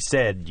you already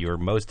said, your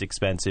most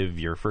expensive,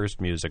 your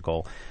first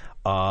musical,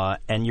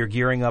 and you're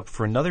gearing up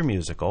for another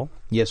musical.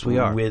 Yes, we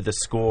are. With a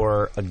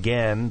score,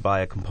 again,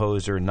 by a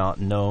composer not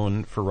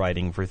known for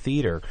writing for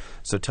theater.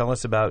 So tell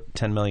us about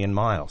 10 Million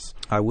Miles.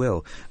 I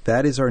will.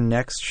 That is our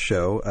next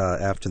show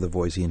after the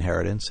Voisey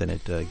Inheritance, and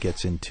it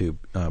gets into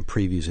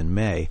previews in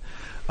May.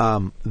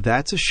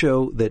 That's a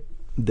show that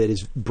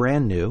is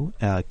brand new.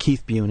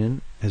 Keith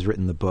Bunin has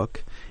written the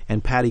book,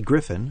 and Patty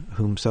Griffin,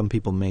 whom some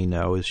people may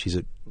know, she's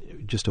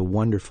just a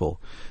wonderful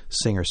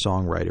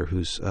singer-songwriter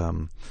who's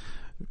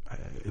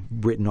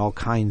written all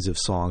kinds of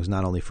songs,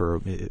 not only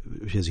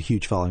she has a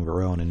huge following of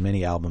her own and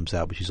many albums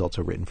out, but she's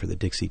also written for the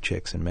Dixie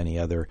Chicks and many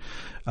other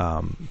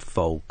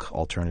folk,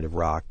 alternative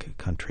rock,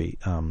 country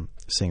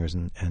singers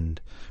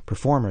and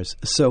performers.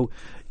 So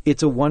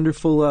it's a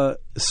wonderful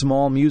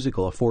small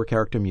musical, a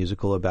 4-character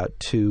musical about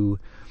two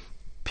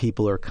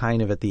people who are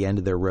kind of at the end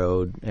of the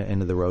road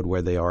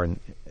where they are in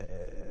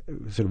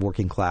sort of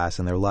working class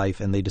in their life,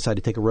 and they decide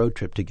to take a road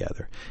trip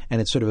together.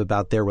 And it's sort of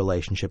about their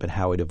relationship and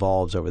how it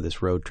evolves over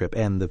this road trip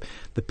and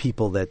the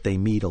people that they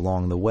meet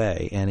along the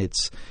way. And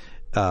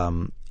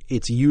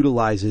it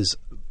utilizes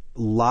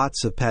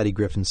lots of Patty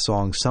Griffin's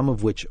songs, some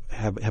of which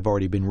have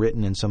already been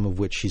written and some of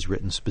which she's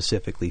written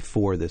specifically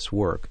for this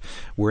work.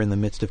 We're in the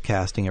midst of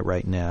casting it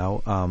right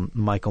now.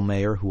 Michael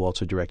Mayer, who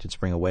also directed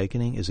Spring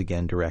Awakening, is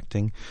again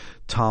directing.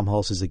 Tom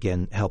Hulse is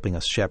again helping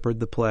us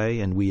shepherd the play,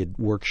 and we had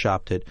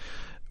workshopped it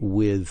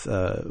with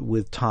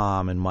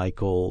Tom and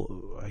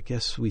Michael. I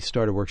guess we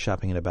started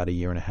workshopping it about a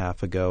year and a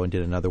half ago and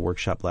did another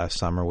workshop last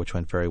summer, which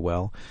went very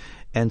well.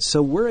 And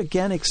so we're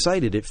again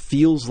excited. It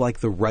feels like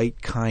the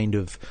right kind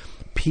of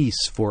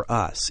piece for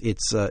us.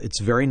 It's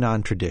very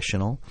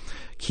non-traditional.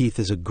 Keith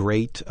is a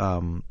great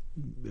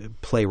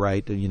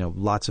playwright,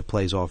 lots of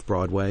plays off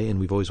Broadway, and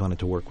we've always wanted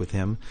to work with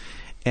him.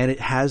 And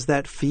it has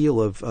that feel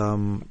of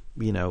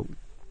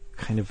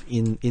kind of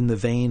in the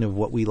vein of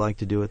what we like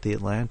to do at the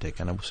Atlantic,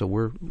 and so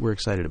we're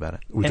excited about it.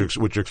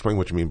 Would you explain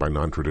what you mean by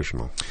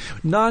non-traditional?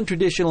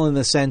 Non-traditional in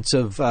the sense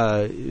of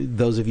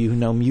those of you who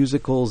know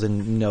musicals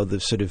and know the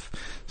sort of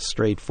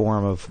straight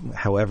form of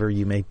however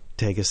you may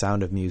take a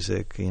Sound of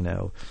Music,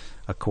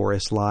 a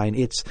chorus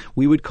line.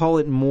 We would call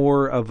it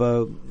more of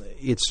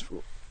it's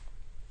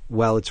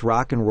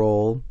rock and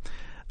roll,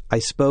 I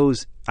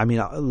suppose. I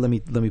mean, let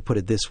me put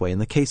it this way. In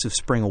the case of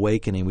Spring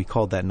Awakening, we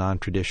called that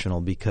non-traditional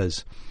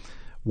because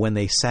when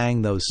they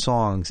sang those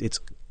songs, it's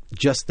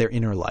just their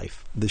inner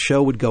life. The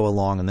show would go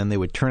along, and then they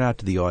would turn out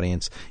to the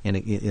audience. And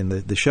in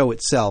the show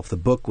itself, the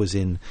book was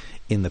in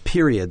the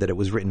period that it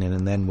was written in,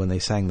 and then when they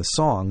sang the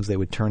songs, they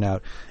would turn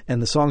out,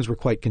 and the songs were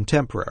quite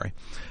contemporary,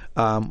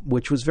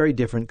 which was very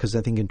different because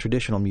I think in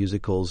traditional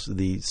musicals,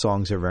 the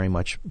songs are very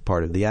much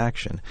part of the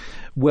action.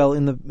 Well,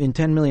 in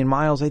 10 Million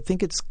Miles, I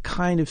think it's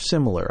kind of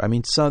similar. I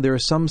mean, there are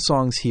some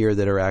songs here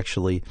that are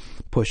actually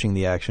pushing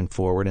the action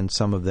forward, and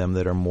some of them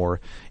that are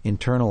more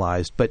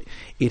internalized. But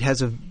it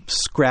has a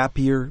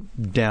scrappier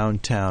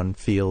downtown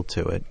feel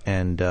to it,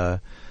 and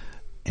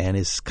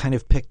is kind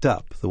of picked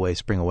up the way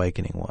Spring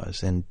Awakening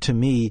was. And to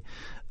me,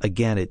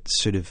 again, it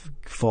sort of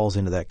falls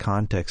into that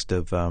context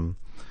of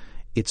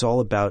it's all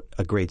about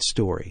a great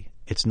story.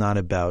 It's not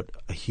about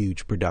a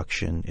huge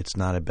production. It's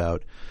not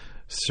about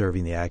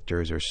serving the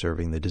actors or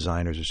serving the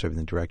designers or serving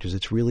the directors.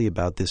 It's really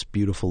about this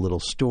beautiful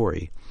little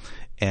story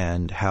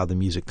and how the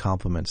music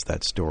complements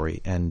that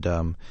story, and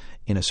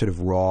in a sort of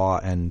raw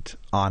and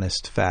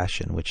honest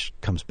fashion, which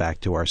comes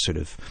back to our sort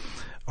of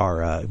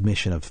our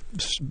mission of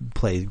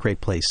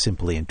great plays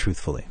simply and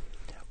truthfully.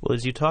 Well,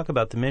 as you talk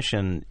about the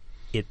mission,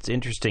 it's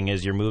interesting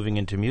as you're moving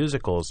into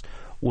musicals.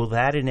 Will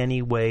that in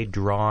any way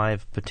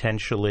drive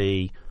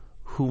potentially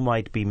who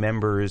might be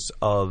members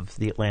of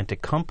the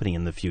Atlantic Company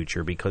in the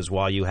future? Because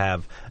while you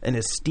have an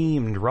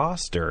esteemed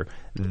roster,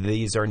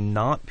 these are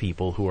not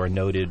people who are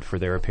noted for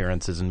their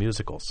appearances in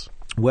musicals.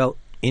 Well,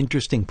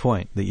 interesting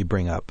point that you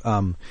bring up.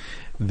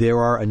 There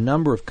are a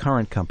number of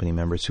current company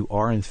members who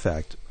are, in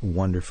fact,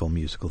 wonderful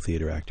musical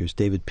theater actors.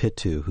 David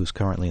Pittu, who's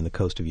currently in The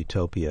Coast of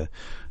Utopia,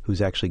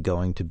 who's actually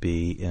going to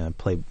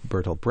play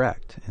Bertolt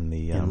Brecht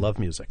in Love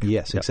Music.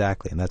 Yes, yep.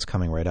 Exactly, and that's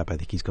coming right up. I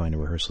think he's going to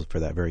rehearsals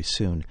for that very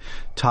soon.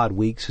 Todd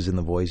Weeks, who's in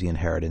The Voisey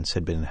Inheritance,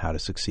 had been in How to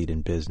Succeed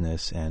in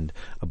Business and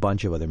a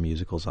bunch of other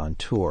musicals on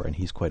tour, and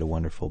he's quite a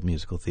wonderful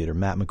musical theater.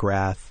 Matt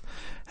McGrath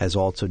has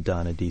also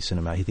done a decent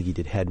amount. I think he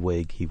did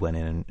Hedwig. He went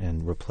in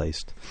and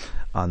replaced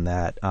on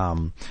that.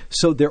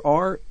 So there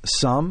are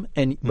some,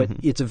 but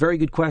it's a very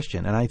good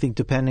question, and I think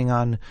depending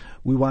on,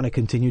 we want to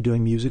continue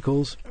doing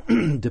musicals,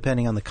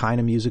 depending on the kind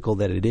of musical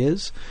that it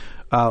is.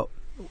 I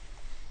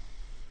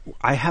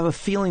have a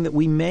feeling that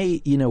we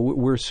may,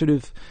 we're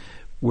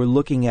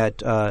looking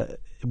at,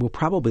 we'll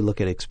probably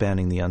look at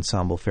expanding the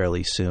ensemble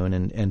fairly soon.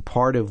 And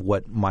part of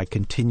what my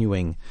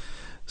continuing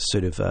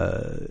sort of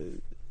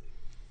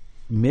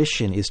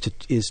mission is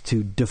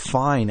to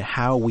define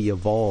how we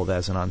evolve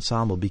as an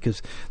ensemble,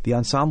 because the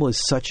ensemble is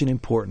such an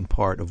important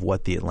part of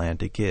what the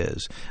Atlantic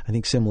is. I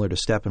think similar to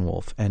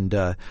Steppenwolf,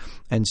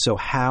 and so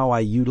how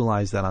I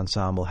utilize that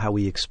ensemble, how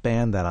we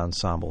expand that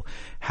ensemble,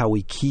 how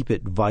we keep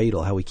it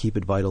vital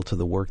to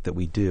the work that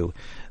we do.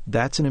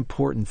 That's an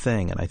important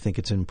thing, and I think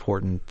it's an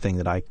important thing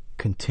that I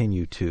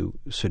continue to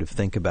sort of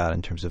think about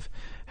in terms of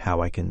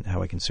how I can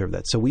serve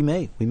that. So we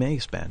may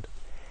expand.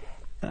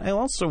 I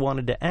also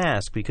wanted to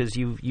ask, because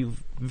you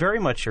very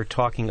much are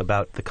talking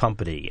about the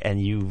company,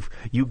 and you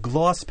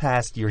gloss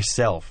past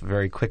yourself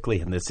very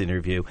quickly in this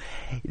interview.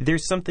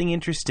 There's something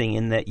interesting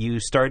in that you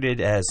started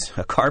as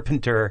a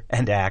carpenter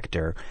and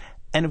actor,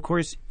 and of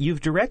course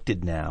you've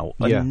directed now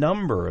a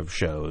number of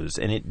shows.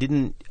 And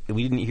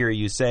we didn't hear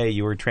you say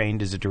you were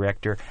trained as a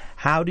director.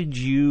 How did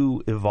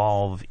you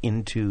evolve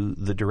into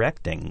the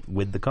directing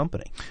with the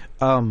company?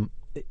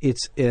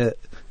 It's a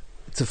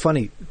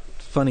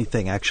funny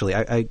thing, actually.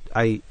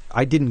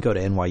 I didn't go to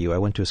NYU. I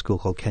went to a school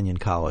called Kenyon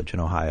College in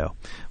Ohio,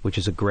 which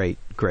is a great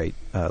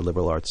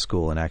liberal arts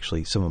school. And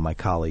actually, some of my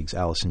colleagues,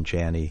 Allison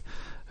Janney,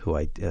 who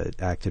I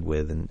acted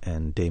with,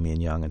 and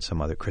Damian Young, and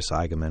some other, Chris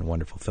Eigenman,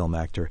 wonderful film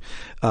actor,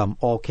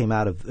 all came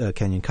out of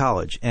Kenyon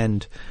College.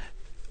 And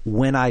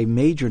when I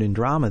majored in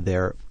drama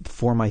there,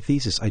 for my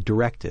thesis, I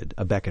directed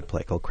a Beckett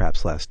play called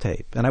Krapp's Last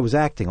Tape. And I was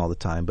acting all the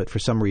time, but for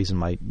some reason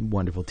my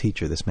wonderful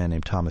teacher, this man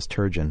named Thomas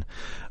Turgeon,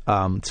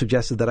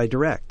 suggested that I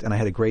direct. And I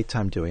had a great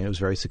time doing it. It was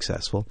very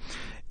successful.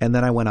 And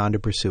then I went on to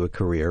pursue a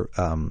career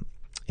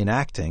in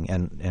acting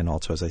and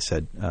also, as I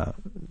said,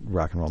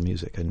 rock and roll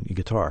music and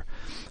guitar.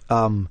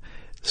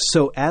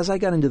 So as I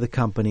got into the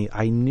company,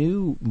 I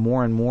knew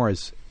more and more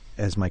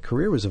as my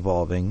career was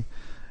evolving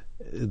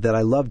that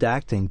I loved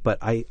acting, but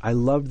I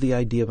loved the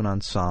idea of an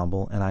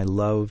ensemble, and I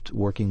loved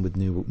working with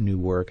new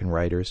work and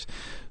writers.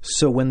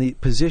 So when the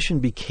position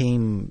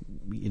became,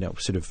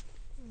 sort of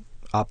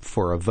up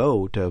for a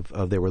vote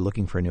of they were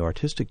looking for a new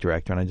artistic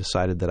director, and I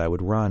decided that I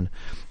would run,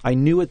 I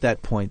knew at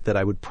that point that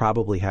I would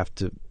probably have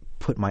to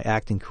put my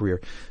acting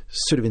career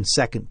sort of in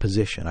second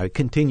position. I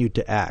continued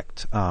to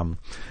act,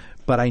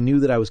 but I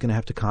knew that I was going to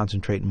have to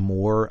concentrate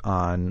more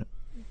on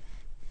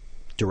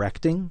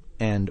directing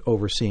and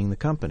overseeing the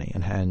company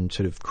and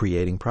sort of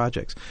creating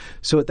projects.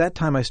 So at that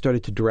time, I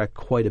started to direct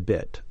quite a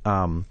bit,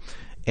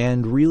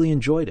 and really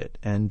enjoyed it,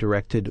 and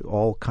directed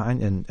all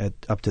kind. And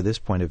up to this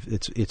point,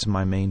 it's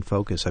my main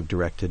focus. I've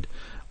directed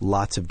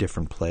lots of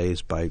different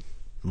plays by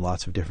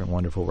lots of different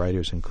wonderful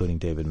writers, including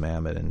David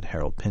Mamet and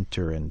Harold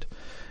Pinter and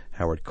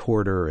Howard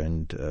Corder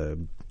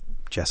and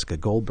Jessica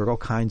Goldberg, all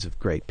kinds of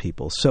great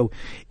people. So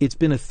it's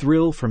been a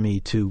thrill for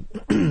me to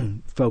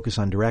focus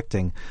on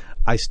directing.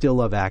 I still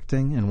love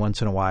acting, and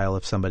once in a while,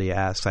 if somebody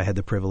asks, I had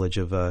the privilege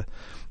of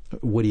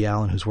Woody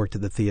Allen, who's worked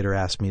at the theater,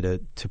 asked me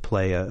to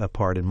play a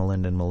part in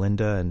Melinda and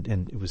Melinda, and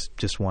it was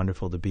just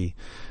wonderful to be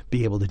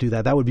able to do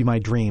that. That would be my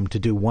dream, to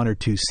do one or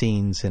two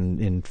scenes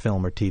in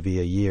film or TV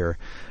a year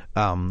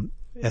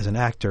as an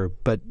actor.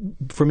 But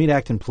for me to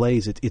act in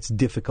plays, it's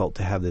difficult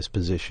to have this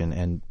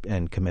position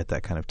and commit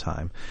that kind of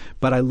time.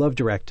 But I love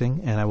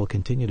directing, and I will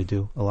continue to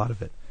do a lot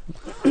of it.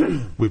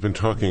 We've been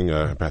talking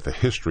about the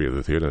history of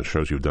the theater and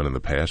shows you've done in the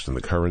past and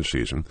the current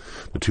season.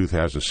 The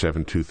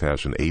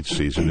 2007-2008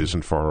 season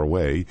isn't far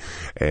away,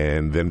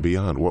 and then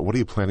beyond. What are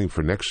you planning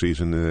for next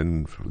season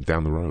and then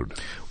down the road?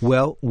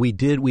 Well, we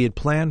had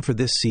planned for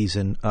this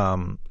season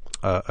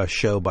a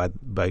show by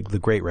the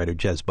great writer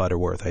Jez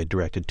Butterworth. I had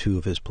directed two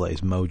of his plays,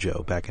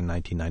 Mojo, back in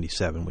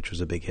 1997, which was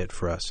a big hit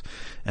for us,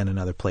 and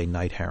another play,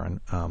 Night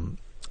Heron,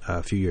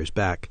 a few years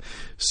back.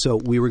 So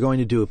we were going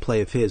to do a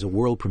play of his, a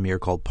world premiere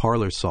called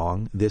Parlor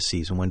Song, this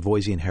season. When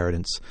Voisin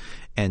Inheritance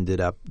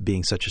ended up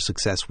being such a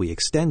success, we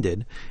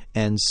extended,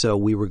 and so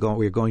we were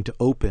going to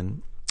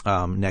open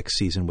next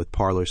season with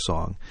Parlor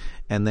Song.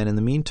 And then in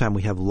the meantime,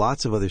 we have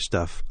lots of other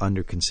stuff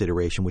under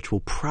consideration, which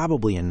we'll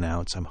probably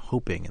announce, I'm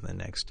hoping, in the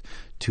next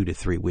 2 to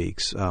 3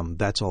 weeks.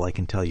 That's all I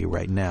can tell you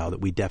right now, that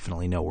we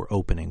definitely know we're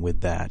opening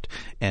with that.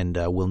 And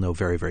we'll know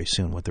very, very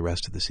soon what the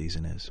rest of the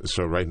season is.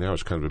 So right now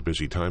it's kind of a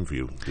busy time for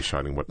you,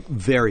 deciding what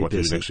very what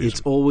busy. To do next season.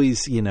 It's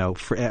always,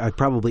 for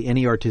probably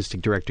any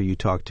artistic director you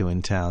talk to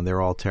in town,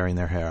 they're all tearing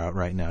their hair out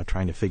right now,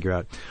 trying to figure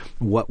out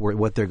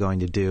what they're going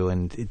to do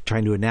and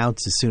trying to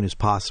announce as soon as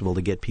possible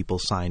to get people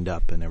signed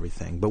up and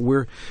everything. But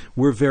we're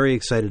very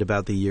excited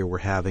about the year we're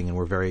having, and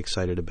we're very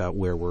excited about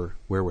where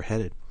we're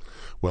headed.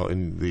 Well,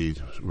 in the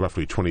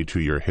roughly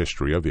 22-year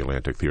history of the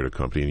Atlantic Theater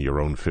Company and your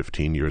own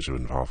 15 years of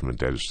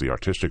involvement as the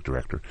artistic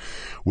director,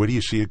 where do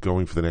you see it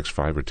going for the next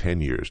 5 or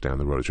 10 years down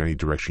the road? Is there any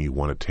direction you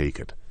want to take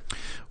it?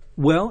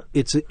 Well,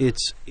 it's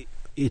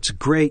a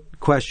great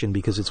question,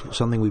 because it's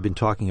something we've been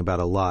talking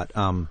about a lot,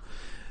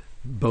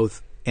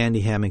 both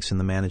Andy Hamingson,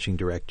 the managing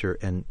director,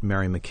 and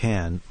Mary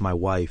McCann, my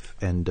wife,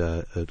 and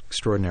an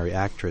extraordinary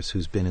actress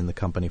who's been in the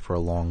company for a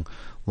long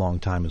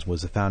time, as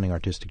was the founding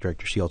artistic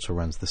director. She also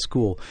runs the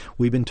school.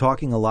 We've been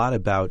talking a lot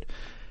about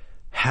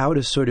how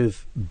to sort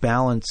of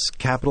balance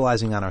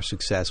capitalizing on our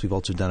success. We've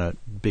also done a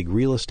big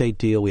real estate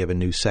deal. We have a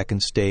new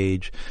second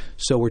stage.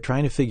 So we're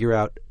trying to figure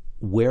out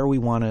where we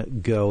want to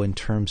go in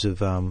terms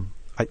of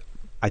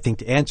I think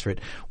to answer it,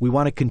 we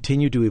want to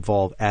continue to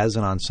evolve as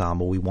an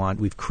ensemble.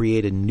 We've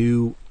created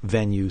new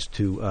venues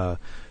to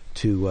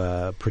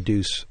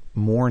produce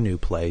more new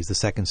plays. The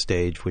second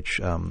stage, which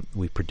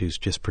we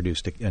just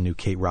produced a new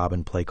Kate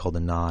Robin play called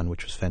Anon,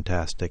 which was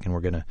fantastic, and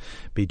we're going to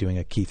be doing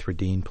a Keith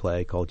Radine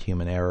play called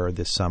Human Error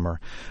this summer.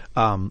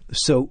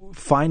 So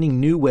finding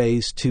new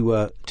ways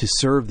to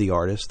serve the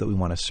artists that we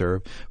want to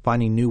serve,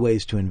 finding new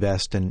ways to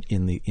invest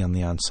in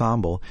the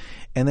ensemble,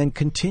 and then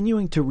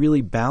continuing to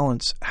really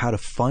balance how to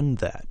fund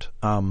that.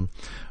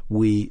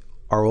 We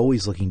are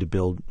always looking to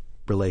build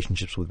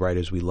relationships with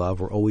writers we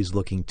love. We're always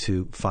looking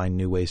to find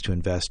new ways to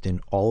invest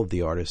in all of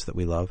the artists that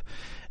we love.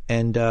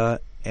 And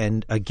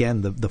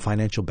again, the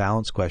financial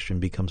balance question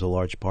becomes a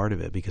large part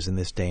of it, because in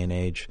this day and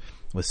age,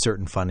 with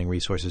certain funding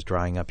resources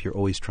drying up, you're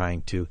always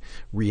trying to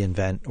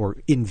reinvent or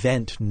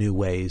invent new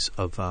ways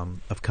of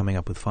coming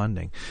up with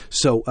funding.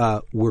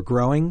 So we're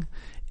growing,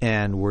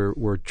 and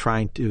we're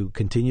trying to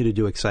continue to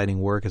do exciting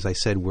work. As I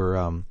said,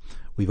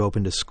 we've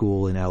opened a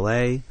school in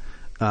L.A.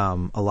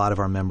 A lot of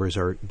our members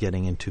are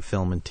getting into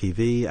film and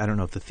TV. I don't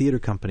know if the theater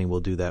company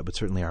will do that, but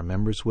certainly our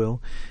members will.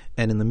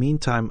 And in the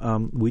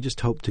meantime, we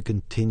just hope to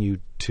continue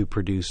to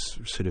produce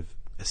sort of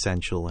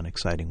essential and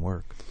exciting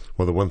work.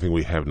 Well, the one thing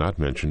we have not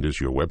mentioned is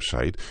your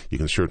website. You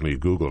can certainly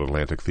Google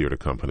Atlantic Theater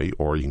Company,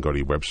 or you can go to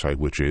your website,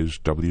 which is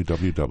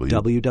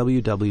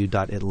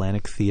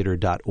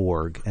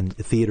www.atlantictheater.org. And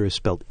theater is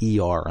spelled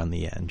E-R on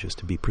the end, just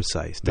to be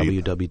precise.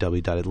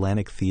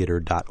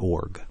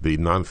 www.atlantictheater.org. The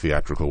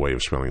non-theatrical way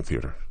of spelling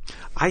theater.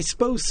 I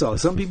suppose so.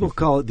 Some people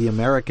call it the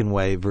American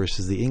way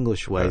versus the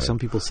English way. Some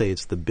people say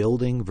it's the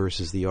building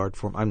versus the art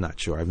form. I'm not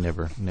sure. I've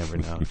never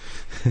known.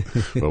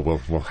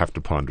 Well, we'll have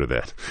to ponder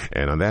that.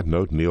 And on that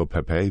note, Neil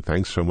Pepe,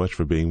 thanks so much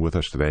for being with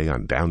us today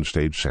on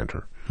Downstage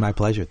Center. My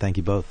pleasure. Thank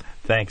you both.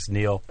 Thanks,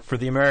 Neil. For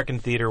the American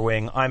Theater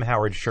Wing, I'm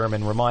Howard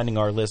Sherman, reminding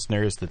our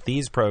listeners that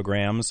these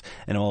programs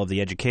and all of the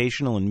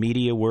educational and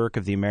media work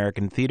of the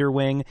American Theater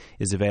Wing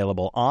is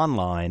available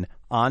online,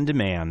 on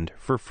demand,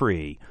 for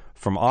free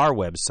from our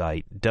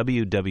website,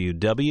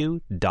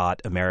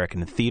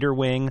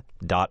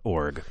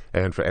 www.americantheaterwing.org.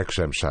 And for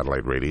XM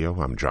Satellite Radio,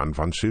 I'm John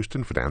Von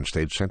Soosten for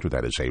Downstage Center.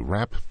 That is a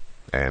wrap,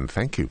 and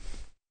thank you.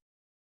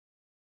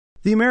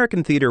 The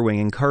American Theater Wing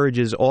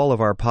encourages all of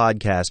our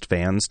podcast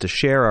fans to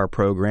share our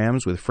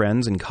programs with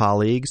friends and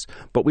colleagues,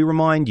 but we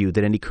remind you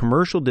that any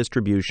commercial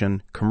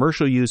distribution,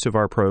 commercial use of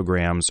our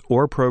programs,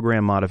 or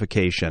program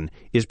modification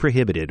is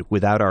prohibited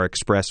without our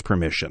express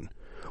permission.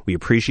 We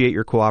appreciate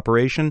your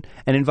cooperation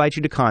and invite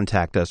you to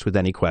contact us with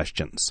any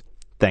questions.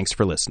 Thanks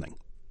for listening.